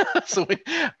 So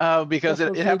because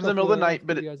it happens in the middle of the night,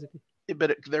 but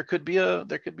there could be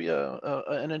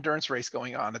an endurance race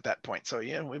going on at that point. So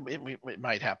yeah, it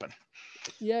might happen.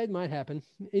 Yeah, it might happen.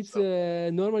 It's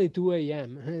normally 2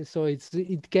 a.m. So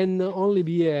it can only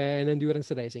be an endurance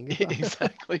racing.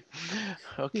 Exactly.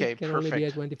 Okay, it can perfect. only be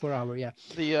a 24-hour. Yeah.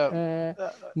 The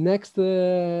next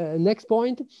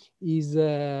point is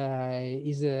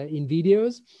in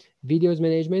videos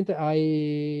management.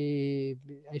 I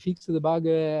fixed the bug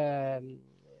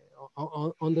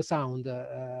on the sound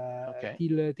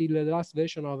till the last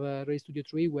version of Race Studio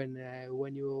 3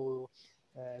 when you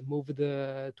moved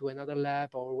to another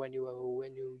lap, or when you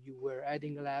were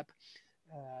adding a lap,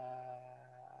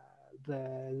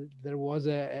 there was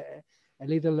a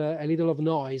little of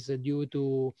noise due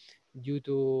to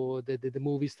the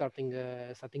movie starting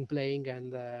playing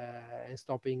and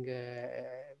stopping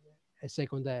a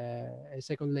second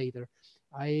later.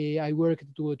 I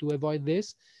worked to avoid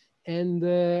this, and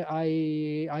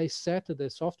I set the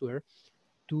software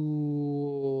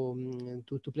to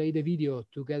play the video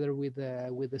together with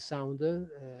the sound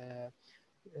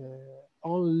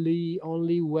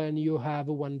only when you have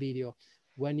one video.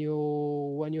 When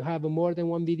you have more than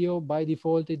one video, by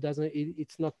default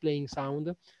it's not playing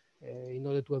sound, in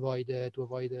order to avoid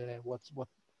what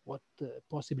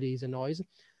possibly is a noise.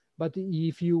 But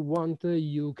if you want,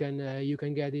 you can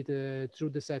get it through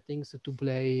the settings to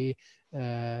play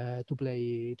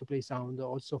sound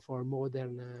also for more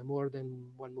than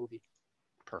one movie.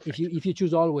 Perfect. If you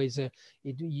choose always,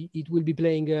 it will be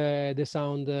playing the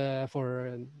sound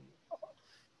for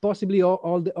possibly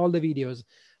all the videos.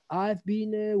 I've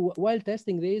been while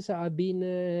testing this, I've been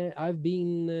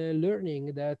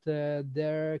learning that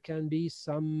there can be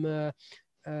some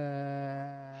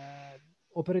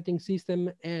operating system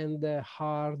and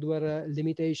hardware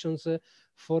limitations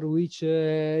for which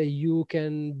you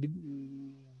can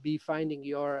be finding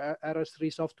your RS3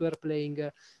 software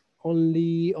playing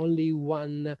only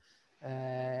one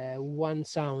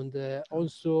sound.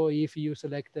 Also, if you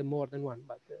select more than one,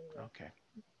 but okay.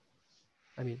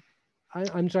 I mean,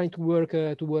 I'm trying to work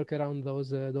around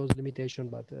those limitations,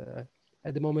 but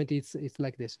at the moment it's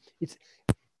like this. It's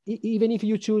even if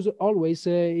you choose always,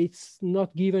 it's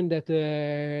not given that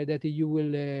you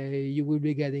will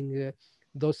be getting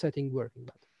those settings working.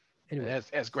 But anyway,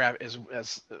 as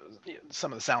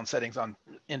some of the sound settings on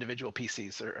individual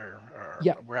PCs we're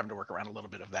having to work around a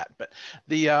little bit of that. But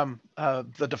the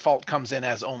default comes in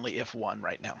as only if one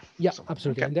right now. Yeah, so,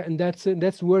 absolutely, okay. and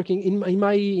that's working in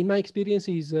my experience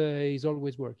is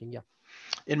always working. Yeah.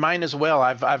 In mine as well,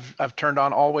 I've turned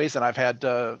on always, and I've had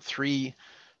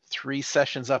three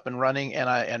sessions up and running,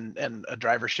 and a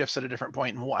driver shifts at a different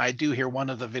point, and I do hear one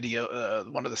of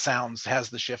the sounds has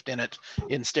the shift in it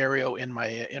in stereo in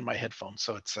my headphones.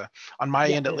 So it's on my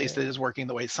end at least, it is working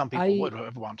the way some people would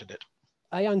have wanted it.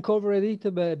 I uncovered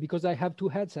it because I have two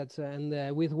headsets,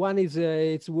 and with one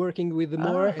it's working with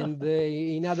more, and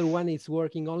in other one it's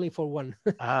working only for one.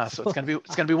 So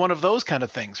it's gonna be one of those kind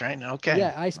of things, right? Okay.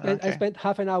 Yeah, I spent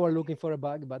half an hour looking for a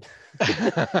bug, but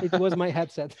it was my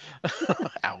headset.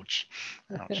 Ouch.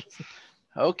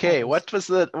 Okay, what was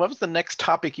the next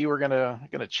topic you were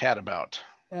gonna chat about?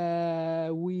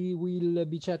 We will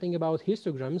be chatting about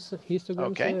histograms.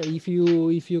 Okay. If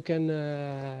you can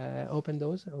open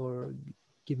those or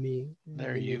give me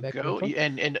There back you go. control.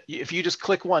 And if you just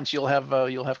click once, you'll have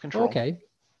control. Okay.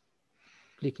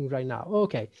 Clicking right now.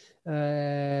 Okay.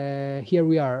 Here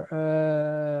we are.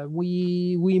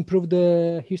 We improved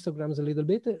the histograms a little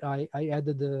bit. I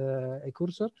added a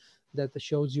cursor that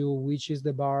shows you which is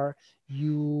the bar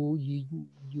you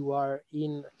are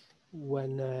in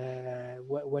when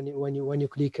you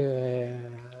click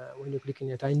in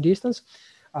a time distance.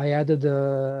 I added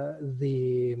the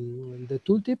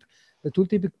tooltip. The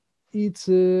tooltip, it's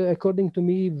according to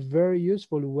me very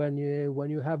useful when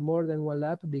you have more than one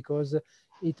lap, because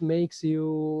it makes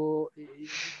you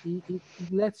it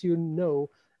lets you know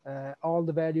all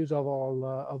the values of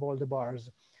all the bars.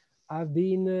 I've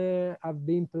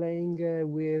been playing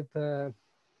with the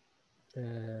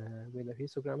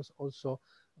histograms also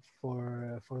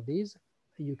for these.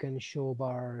 You can show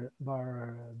bar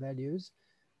values.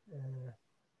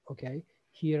 Okay,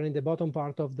 here in the bottom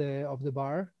part of the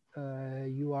bar,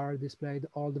 you are displayed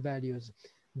all the values.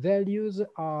 Values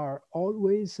are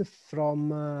always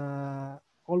from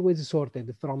always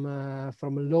sorted from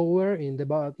lower in the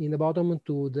bottom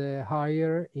to the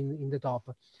higher in the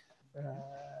top.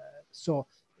 So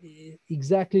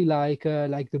exactly like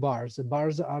the bars. The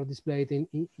bars are displayed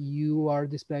you are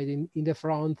displayed in the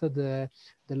front, the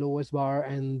lowest bar,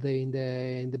 and in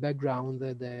the background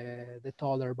the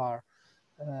taller bar.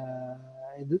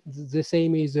 The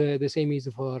same is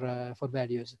for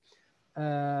values.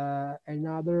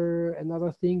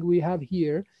 Another thing we have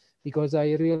here, because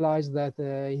I realized that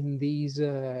in these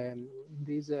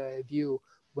view,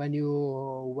 when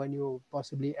you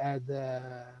possibly add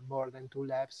more than 2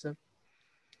 laps,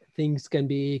 things can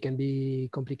be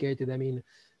complicated. I mean,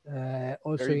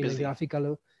 also in a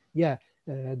graphical, yeah,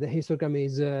 the histogram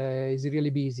is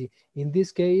really busy. In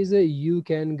this case, you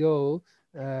can go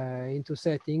into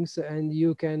settings, and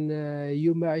you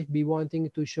might be wanting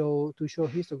to show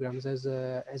histograms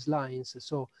as lines.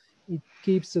 So it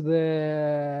keeps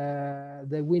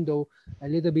the window a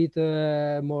little bit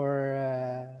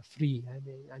more free.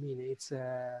 I mean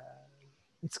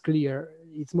it's clear.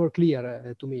 It's more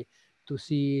clear to me to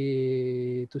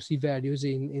see values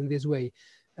in this way.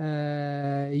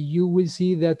 You will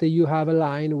see that you have a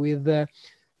line with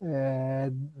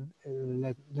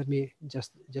let me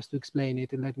just to explain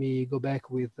it. Let me go back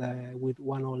with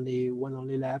one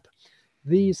only lap.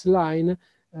 This line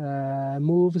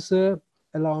moves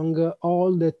along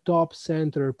all the top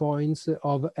center points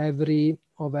of every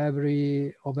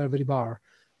bar.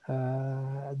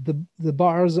 The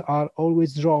bars are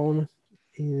always drawn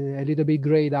a little bit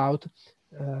grayed out,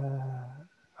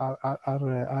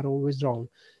 are always drawn.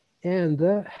 And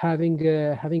having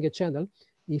a channel,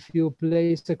 if you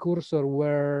place a cursor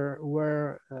where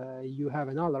you have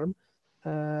an alarm,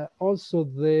 also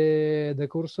the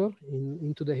cursor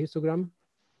into the histogram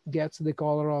gets the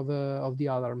color of the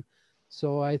alarm.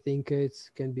 So I think it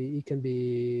can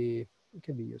be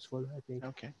useful, I think.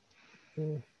 Okay.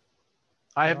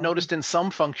 I have noticed in some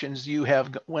functions you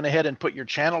have went ahead and put your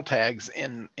channel tags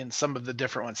in some of the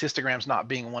different ones. Histograms not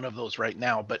being one of those right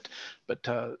now, but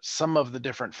some of the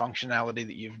different functionality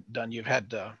that you've done, you've had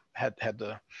the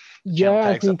channel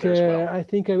tags up there as well. I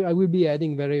think I will be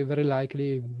adding very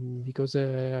likely, because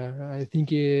I think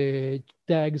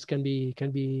tags can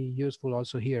be useful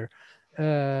also here.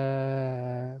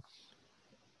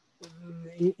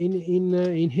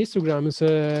 In histograms,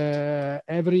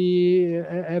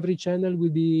 every channel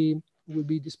will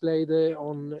be displayed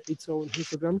on its own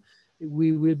histogram.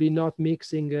 We will be not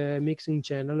mixing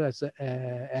channel as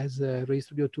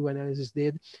RS3 2 analysis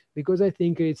did, because I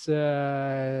think it's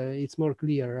more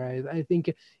clear. Right? I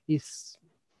think it's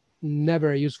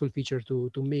never a useful feature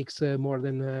to mix more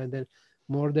than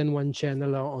one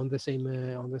channel on the same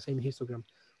histogram.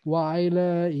 While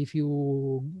if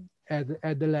you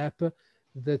add the lap,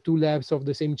 the 2 laps of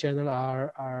the same channel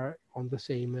are on the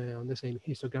same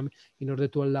histogram, in order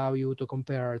to allow you to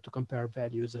compare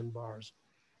values and bars.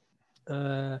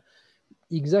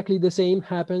 Exactly the same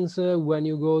happens when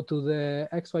you go to the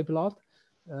XY plot.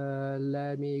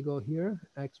 Let me go here,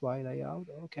 XY layout.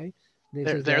 Okay.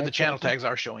 There the channel tags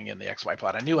are showing in the XY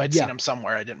plot. I knew I'd seen them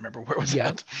somewhere. I didn't remember where it was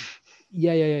at.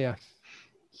 Yeah.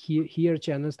 Here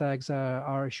channel tags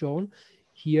are shown.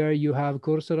 Here you have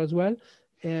cursor as well,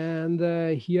 and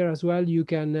here as well you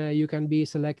can be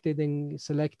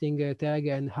selecting a tag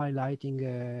and highlighting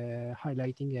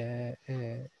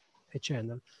a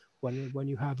channel when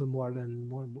you have more than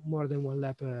one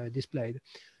lap displayed.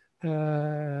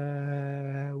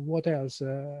 What else?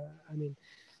 I mean,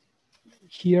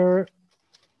 here,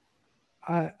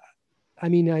 I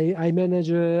mean, I manage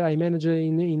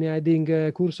in adding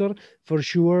a cursor for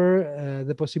sure.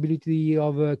 The possibility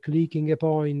of clicking a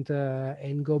point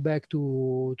and go back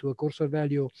to a cursor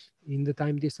value in the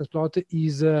time distance plot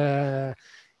is on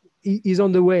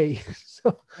the way.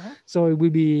 So it will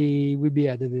be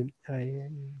added.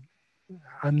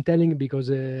 I'm telling because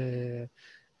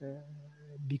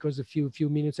a few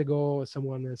minutes ago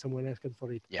someone asked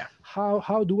for it. Yeah.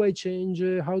 How do I change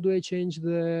the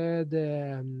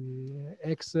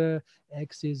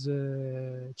axis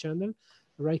channel?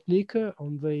 Right click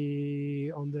on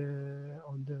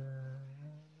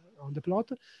the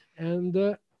plot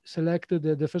and select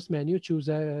the first menu, choose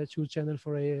channel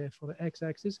for X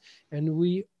axis, and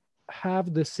we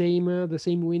have the same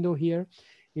window here,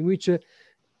 in which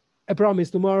I promise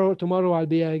tomorrow I'll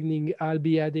be adding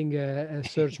a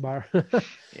search bar.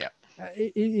 Yeah.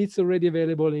 It's already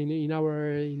available in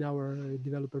our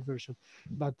developer version,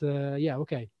 but yeah,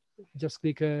 okay. Just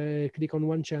click on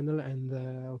one channel and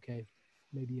okay,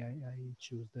 maybe I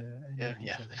choose the yeah.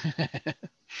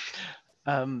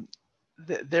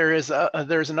 There's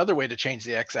another way to change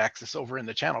the x-axis over in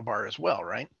the channel bar as well,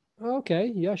 right?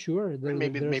 Okay, yeah, sure.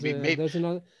 Maybe There's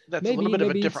another. That's a little bit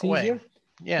of a different way.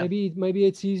 Yeah. Maybe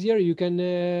it's easier. You can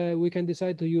we can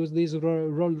decide to use this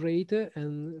roll rate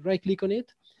and right click on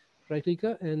it,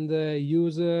 and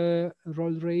use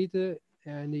roll rate,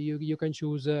 and you can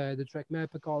choose the track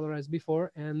map color as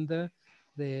before, and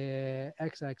the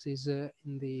x-axis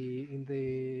in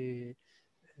the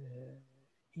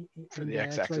for the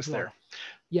x-axis there.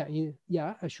 Yeah,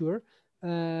 yeah, sure.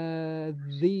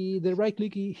 The right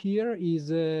click here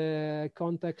is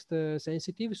context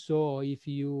sensitive. So if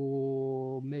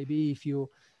you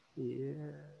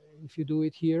do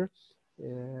it here,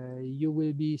 you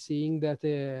will be seeing that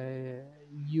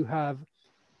you have.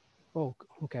 Oh,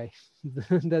 okay.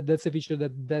 That's a feature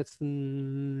that's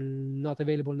not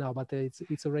available now, but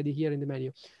it's already here in the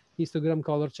menu. Histogram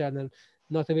color channel,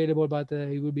 not available, but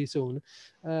it will be soon.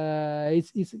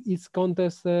 It's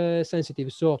context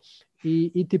sensitive, so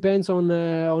it depends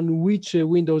on which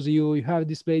windows you have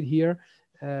displayed here.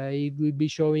 It will be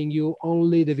showing you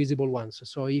only the visible ones.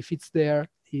 So if it's there,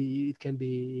 it can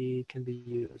be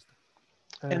used.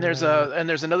 And there's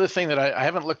another thing that I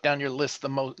haven't looked down your list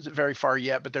very far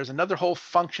yet, but there's another whole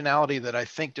functionality that I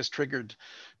think just triggered,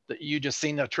 that you just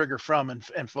seen a trigger from,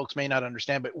 and folks may not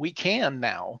understand, but we can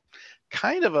now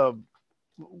kind of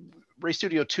Ray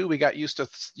Studio 2, we got used to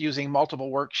using multiple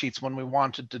worksheets when we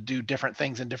wanted to do different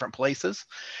things in different places.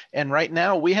 And right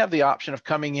now we have the option of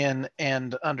coming in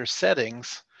and under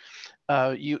settings,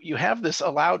 you have this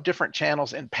allow different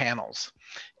channels and panels.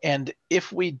 And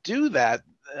if we do that,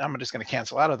 I'm just going to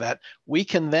cancel out of that. We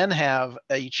can then have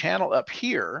a channel up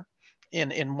here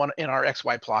in our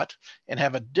XY plot, and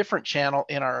have a different channel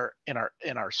in our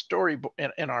story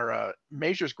in our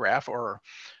measures graph or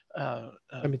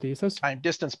time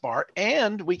distance bar,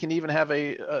 and we can even have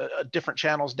a different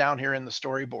channels down here in the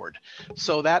storyboard.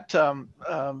 So that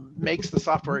makes the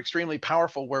software extremely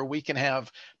powerful, where we can have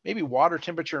maybe water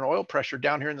temperature and oil pressure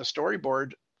down here in the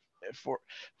storyboard for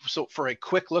a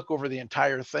quick look over the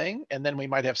entire thing, and then we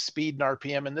might have speed and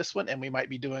RPM in this one, and we might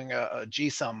be doing a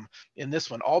GSUM in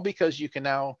this one, all because you can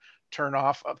now turn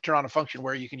on a function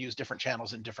where you can use different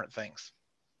channels and different things.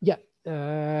 Yeah,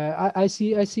 I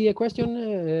see a question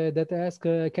that asks,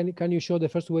 can you show the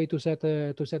first way to set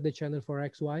the channel for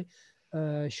XY?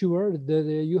 Sure.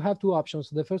 You have two options.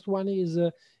 The first one is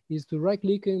to right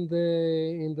click in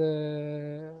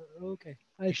the okay.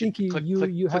 I think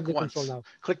you have the control now.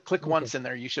 Click once in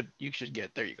there. You should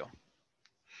get, there you go.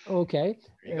 Okay.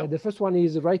 The first one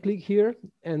is right click here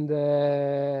and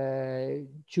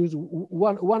choose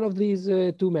one of these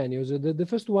two menus. The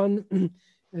first one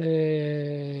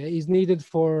is needed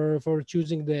for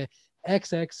choosing the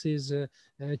x-axis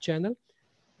channel.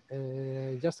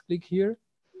 Just click here,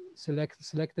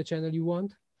 select the channel you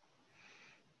want.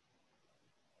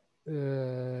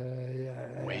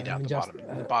 Way down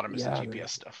the bottom is the GPS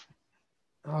stuff.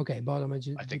 Okay, bottom is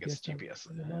I think it's GPS.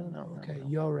 Okay,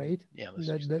 your rate. Yeah,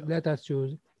 let us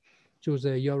choose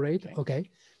your rate. Okay.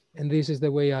 And this is the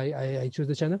way I choose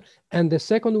the channel. And the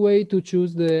second way to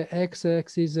choose the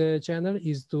x-axis channel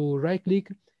is to right-click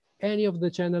any of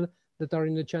the channels that are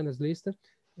in the channels list.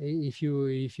 If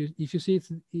you see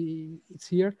it's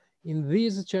here in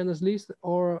this channels list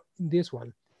or in this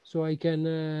one. So I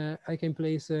can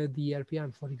place the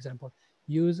RPM, for example.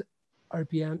 Use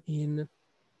RPM in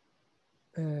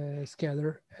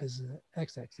scatter as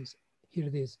x-axis. Here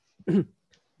it is.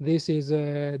 This is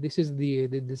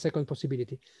the second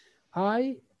possibility.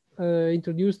 I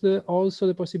introduced also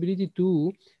the possibility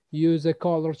to use a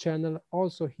color channel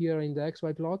also here in the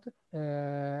XY plot.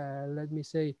 Let me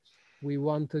say we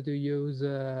wanted to use,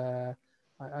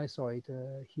 I saw it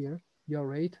here, yaw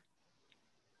rate.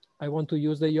 I want to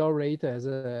use the yaw rate as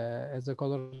a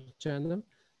color channel.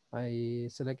 I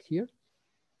select here.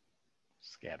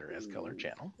 Scatter as color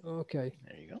channel. Okay.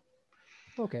 There you go.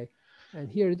 Okay. And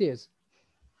here it is.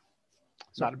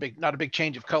 So, not a big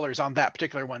change of colors on that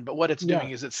particular one, but what it's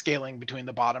doing is it's scaling between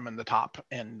the bottom and the top,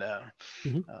 and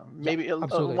maybe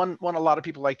one a lot of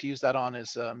people like to use that on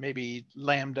is maybe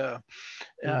lambda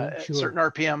at certain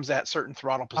RPMs at certain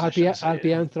throttle positions.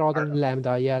 RPM throttle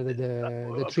lambda, yeah,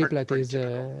 the triplet is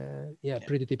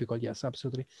pretty typical. Yes,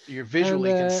 absolutely. You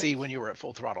visually can see when you were at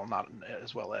full throttle, not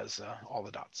as well as all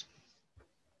the dots.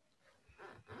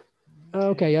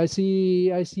 Okay, I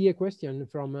see a question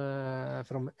from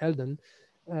Eldon.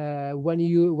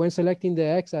 When selecting the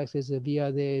x-axis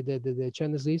via the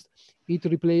channels list, it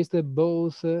replaced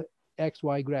both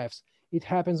XY graphs. It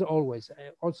happens always.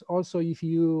 Also, if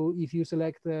you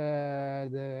select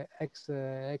the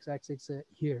x-axis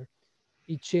here,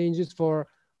 it changes for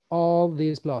all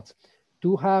these plots.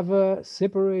 To have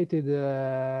separated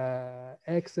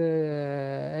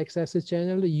x-axis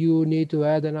channel, you need to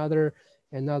add another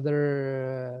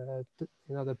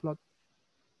plot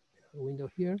window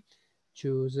here.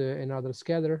 Choose another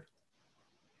scatter.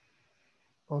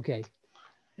 Okay.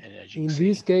 In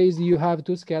this case, you have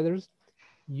two scatters.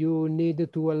 You need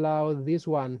to allow this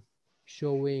one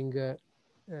showing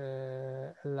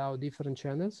allow different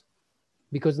channels,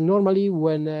 because normally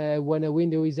when a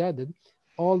window is added,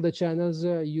 all the channels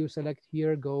you select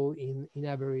here go in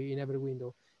every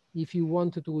window. If you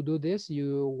want to do this,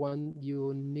 you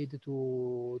need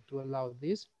to allow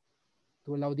this,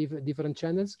 to allow different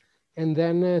channels, and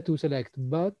then to select.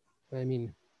 But I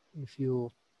mean, if you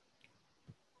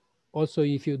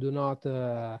do not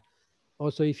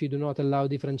allow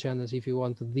different channels, if you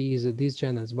want these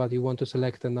channels, but you want to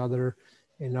select another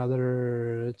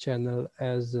channel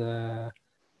as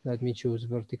let me choose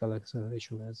vertical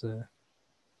acceleration as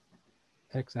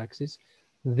x-axis.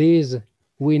 This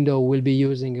window will be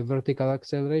using a vertical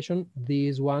acceleration.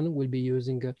 This one will be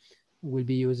using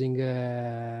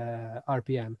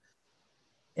RPM.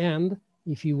 And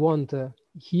if you want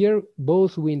here,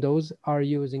 both windows are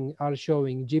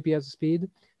showing GPS speed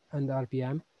and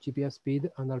RPM, GPS speed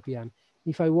and RPM.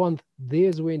 If I want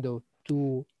this window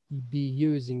to be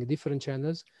using different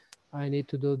channels, I need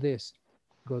to do this.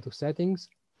 Go to settings,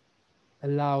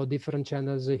 allow different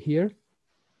channels here.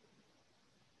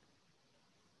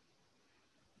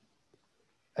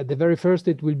 At the very first,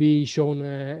 it will be shown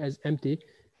as empty.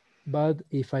 But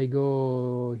if I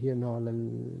go here, no, let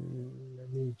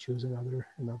me choose another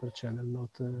channel,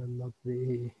 not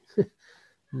the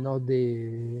not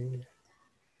the.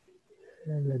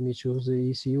 Let me choose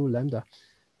the ECU lambda,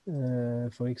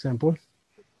 for example.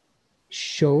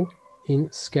 Show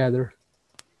in scatter.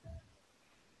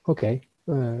 Okay,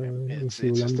 it's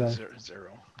just a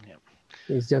zero. Yeah.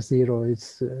 It's just zero.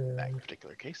 It's that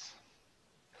particular case.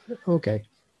 Okay.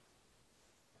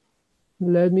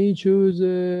 Let me choose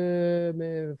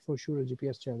for sure a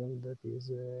GPS channel. That is,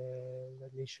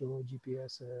 let me show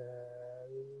GPS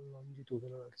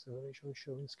longitudinal acceleration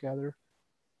showing scatter.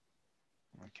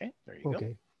 Okay, there you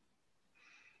go.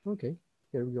 Okay,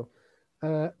 here we go.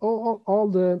 All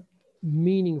the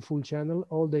meaningful channel,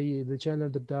 all the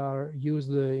channels that are used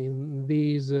in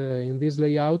this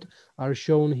layout are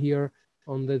shown here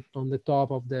on the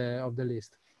top of the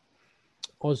list.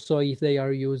 Also, if they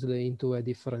are used into a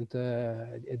different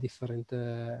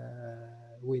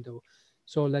window.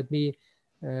 So let me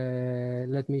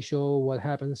show what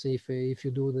happens if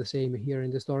you do the same here in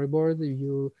the storyboard.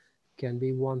 You can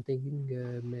be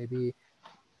wanting maybe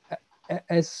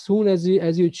as soon as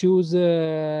you choose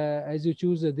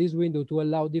this window to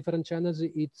allow different channels,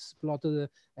 it's plotted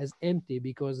as empty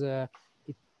because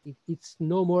it's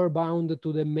no more bound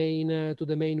to the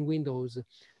main windows,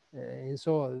 and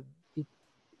so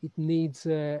it needs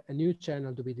a new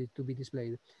channel to be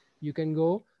displayed. You can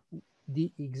go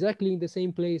exactly in the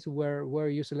same place where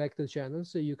you selected channels.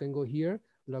 So you can go here,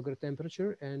 logger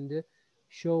temperature, and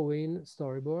show in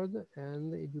storyboard,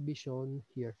 and it will be shown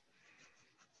here.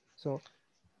 So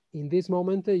in this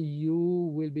moment,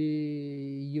 you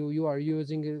are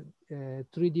using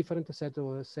three different sets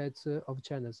of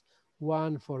channels.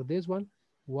 One for this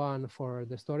one for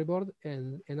the storyboard,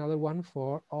 and another one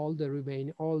for all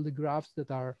the graphs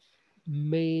that are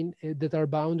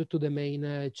bound to the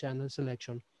main channel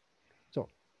selection. So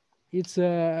it's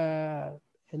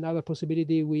another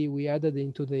possibility we added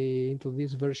into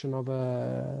this version of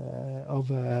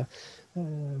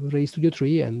Ray Studio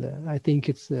 3, and I think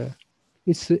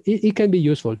it can be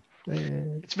useful.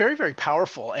 It's very, very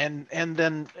powerful, and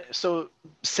then so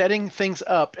setting things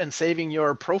up and saving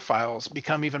your profiles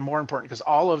become even more important, because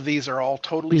all of these are all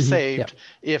totally saved.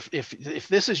 Yeah. If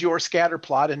this is your scatter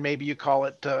plot, and maybe you call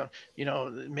it,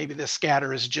 maybe this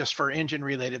scatter is just for engine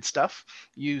related stuff,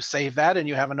 you save that, and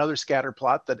you have another scatter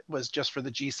plot that was just for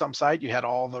the GSUM side. You had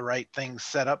all the right things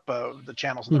set up, the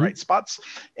channels in the right spots,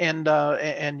 and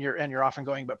you're off and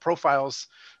going. But profiles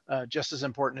just as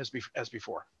important as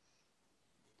before.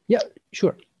 Yeah,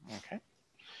 sure. Okay.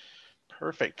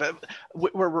 Perfect.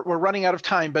 We're running out of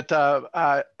time, but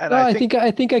I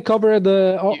think I covered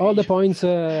all the points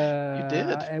you did.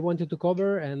 I wanted to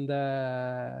cover, and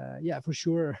yeah, for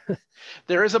sure.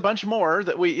 There is a bunch more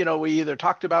that we either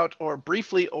talked about or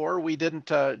briefly, or we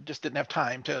just didn't have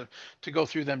time to go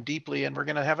through them deeply. And we're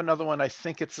going to have another one. I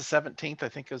think it's the 17th. I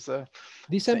think is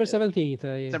December 17th.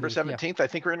 December 17th. Yeah. I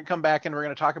think we're going to come back and we're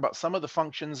going to talk about some of the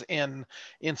functions in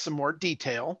some more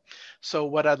detail. So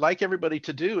what I'd like everybody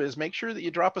to do is make sure that you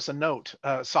drop us a note,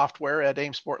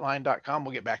 software@aimsportline.com.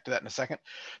 We'll get back to that in a second,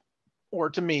 or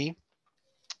to me,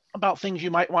 about things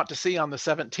you might want to see on the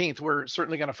 17th. We're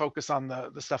certainly going to focus on the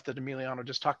stuff that Emiliano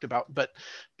just talked about, but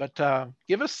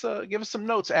give us some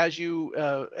notes as you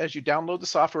download the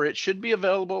software. It should be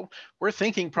available. We're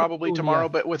thinking probably tomorrow,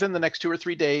 but within the next 2 or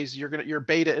 3 days, your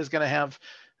beta is going to have.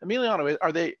 Emiliano,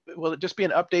 will it just be an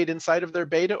update inside of their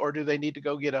beta, or do they need to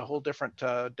go get a whole different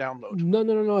download?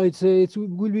 No. It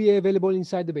will be available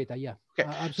inside the beta. Yeah. Okay.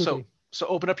 Absolutely. So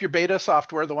open up your beta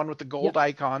software, the one with the gold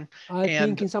icon. I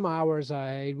think in some hours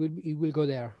it will go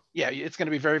there. Yeah, it's going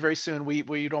to be very, very soon.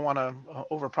 We don't want to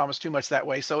overpromise too much that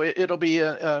way. So it'll be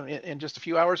in just a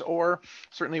few hours, or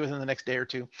certainly within the next day or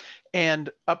two. And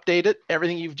update it.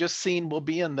 Everything you've just seen will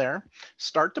be in there.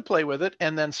 Start to play with it,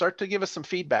 and then start to give us some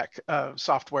feedback.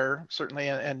 Software certainly,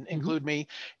 and include me.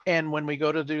 And when we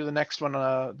go to do the next one,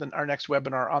 our next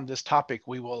webinar on this topic,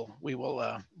 we will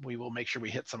make sure we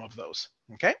hit some of those.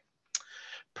 Okay.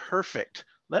 Perfect.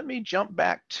 Let me jump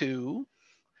back to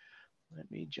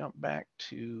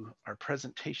our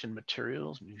presentation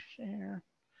materials. New share.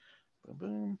 Boom,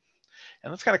 boom.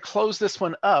 And let's kind of close this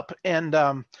one up. And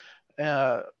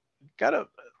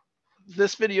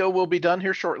this video will be done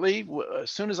here shortly.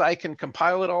 As soon as I can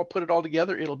compile it all, put it all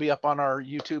together, it'll be up on our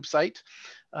YouTube site.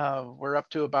 We're up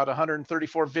to about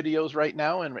 134 videos right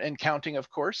now, and counting, of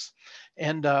course.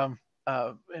 And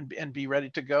be ready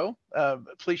to go.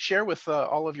 Please share with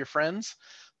all of your friends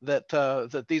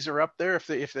that these are up there.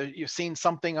 If you've seen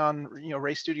something on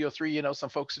Ray Studio 3, some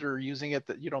folks that are using it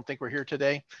that you don't think were here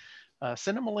today,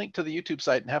 send them a link to the YouTube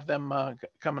site and have them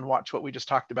come and watch what we just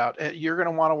talked about. You're going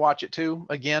to want to watch it too.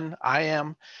 Again, I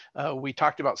am. We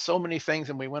talked about so many things,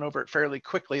 and we went over it fairly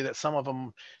quickly that some of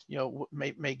them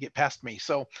may get past me.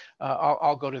 So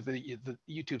I'll go to the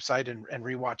YouTube site and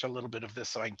rewatch a little bit of this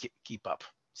so I can keep up.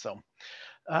 So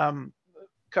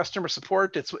customer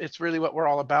support, it's really what we're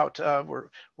all about.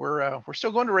 We're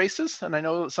still going to races, and I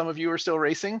know some of you are still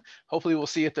racing. Hopefully we'll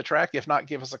see you at the track. If not,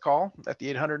 give us a call at the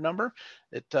 800 number.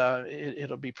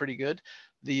 It'll be pretty good.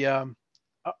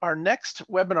 Our next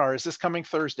webinar is this coming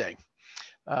Thursday.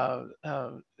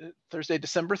 Thursday,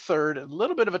 December 3rd. A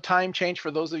little bit of a time change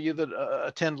for those of you that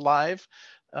attend live.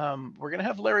 We're going to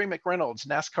have Larry McReynolds,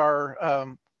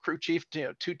 NASCAR crew chief,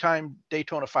 two-time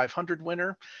Daytona 500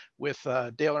 winner, with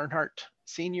Dale Earnhardt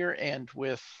Sr. and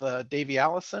with Davey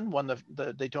Allison, won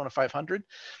the Daytona 500.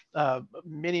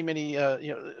 Many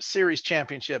series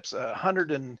championships,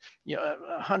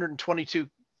 122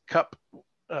 Cup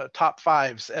top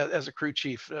fives as a crew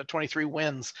chief, 23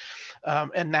 wins,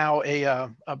 and now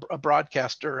a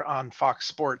broadcaster on Fox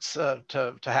Sports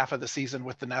to half of the season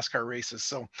with the NASCAR races.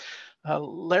 So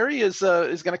Larry is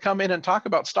going to come in and talk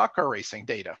about stock car racing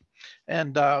data,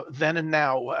 and then and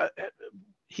now.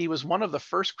 He was one of the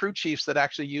first crew chiefs that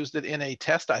actually used it in a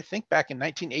test, I think back in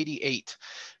 1988.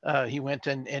 He went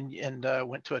and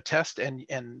went to a test, and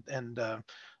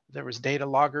there was data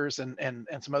loggers and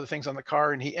some other things on the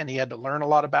car, and he had to learn a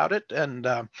lot about it. And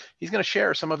he's going to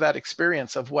share some of that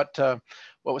experience of what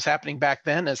was happening back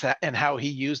then and how he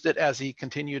used it as he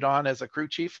continued on as a crew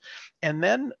chief. And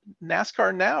then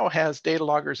NASCAR now has data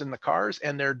loggers in the cars,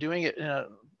 and they're doing it in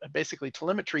basically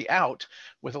telemetry out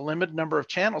with a limited number of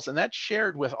channels, and that's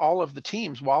shared with all of the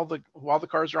teams while the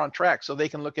cars are on track, so they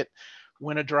can look at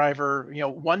when a driver,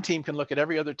 one team can look at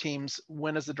every other team's,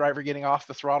 when is the driver getting off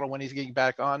the throttle, when he's getting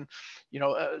back on,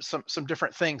 some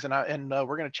different things. And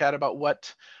we're going to chat about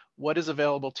what what is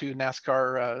available to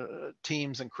NASCAR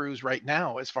teams and crews right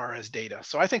now as far as data.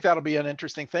 So I think that'll be an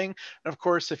interesting thing. And of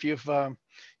course, if you're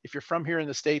from here in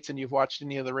the States and you've watched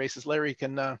any of the races, Larry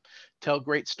can tell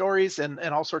great stories and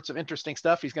all sorts of interesting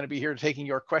stuff. He's going to be here taking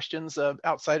your questions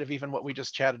outside of even what we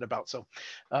just chatted about. So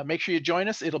make sure you join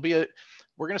us.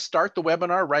 We're going to start the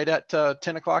webinar right at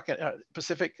 10 o'clock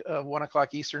Pacific, 1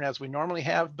 o'clock Eastern as we normally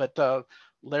have, but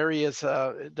Larry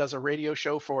does a radio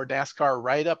show for NASCAR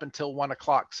right up until 1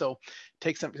 o'clock. So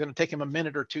it's going to take him a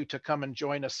minute or two to come and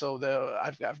join us. So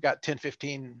I've got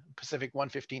 10:15 Pacific,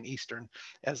 1:15 Eastern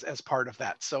as part of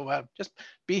that. So just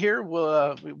be here.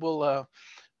 We'll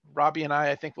Robbie and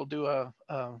I think we'll do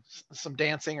some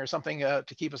dancing or something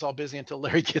to keep us all busy until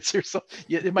Larry gets here. So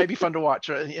yeah, it might be fun to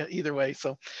watch either way.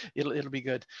 So it'll be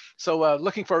good. So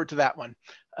looking forward to that one.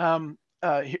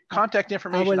 Contact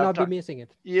information. I will not be missing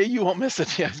it. Yeah, you won't miss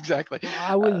it. Yeah, exactly.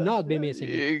 I will not be missing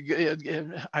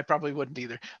it. I probably wouldn't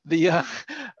either. The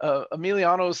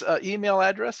Emiliano's email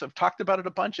address, I've talked about it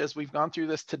a bunch as we've gone through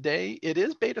this today. It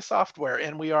is beta software,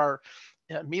 and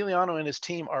Emiliano and his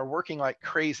team are working like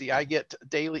crazy. I get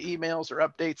daily emails or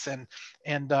updates, and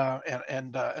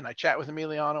I chat with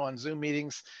Emiliano on Zoom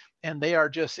meetings, and they are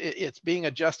it's being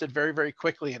adjusted very, very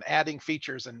quickly and adding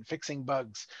features and fixing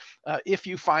bugs. If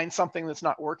you find something that's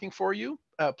not working for you,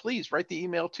 please write the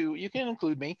email you can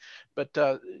include me, but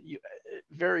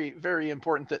very, very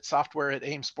important that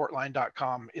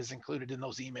software@aimsportline.com is included in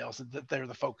those emails, and that they're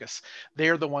the focus.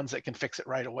 They're the ones that can fix it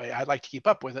right away. I'd like to keep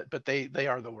up with it, but they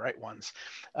are the right ones.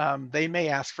 They may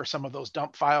ask for some of those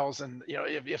dump files, and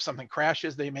if something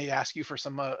crashes, they may ask you for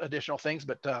some additional things,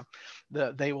 but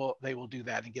they will do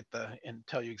that and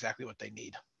tell you exactly what they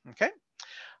need. Okay.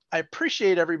 I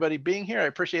appreciate everybody being here. I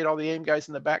appreciate all the AIM guys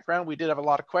in the background. We did have a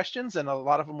lot of questions, and a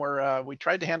lot of them we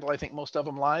tried to handle, I think, most of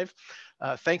them live.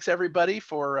 Thanks everybody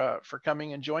for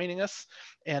coming and joining us.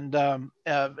 And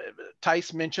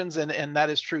Tice mentions, and that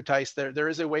is true, Tice, there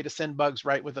is a way to send bugs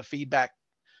right with a feedback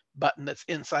button that's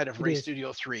inside of Race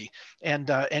Studio 3,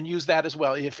 and use that as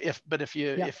well.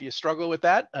 If you struggle with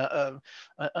that,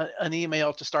 an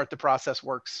email to start the process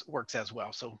works as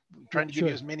well. So trying to give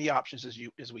you as many options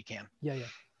as we can. Yeah.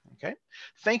 Okay.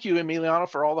 Thank you, Emiliano,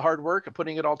 for all the hard work of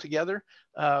putting it all together.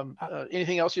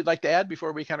 Anything else you'd like to add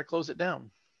before we kind of close it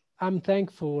down? I'm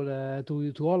thankful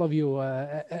to all of you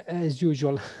as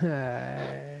usual.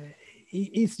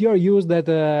 It's your use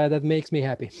that makes me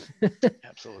happy.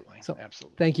 Absolutely. So,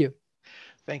 absolutely. Thank you.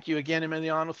 Thank you again,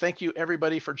 Emiliano. Thank you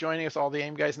everybody for joining us. All the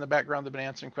AIM guys in the background that have been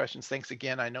answering questions. Thanks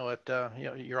again. I know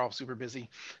you're all super busy,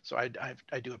 so I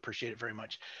do appreciate it very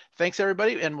much. Thanks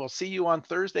everybody, and we'll see you on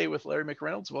Thursday with Larry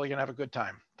McReynolds. We're going to have a good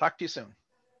time. Talk to you soon.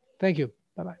 Thank you.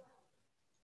 Bye-bye.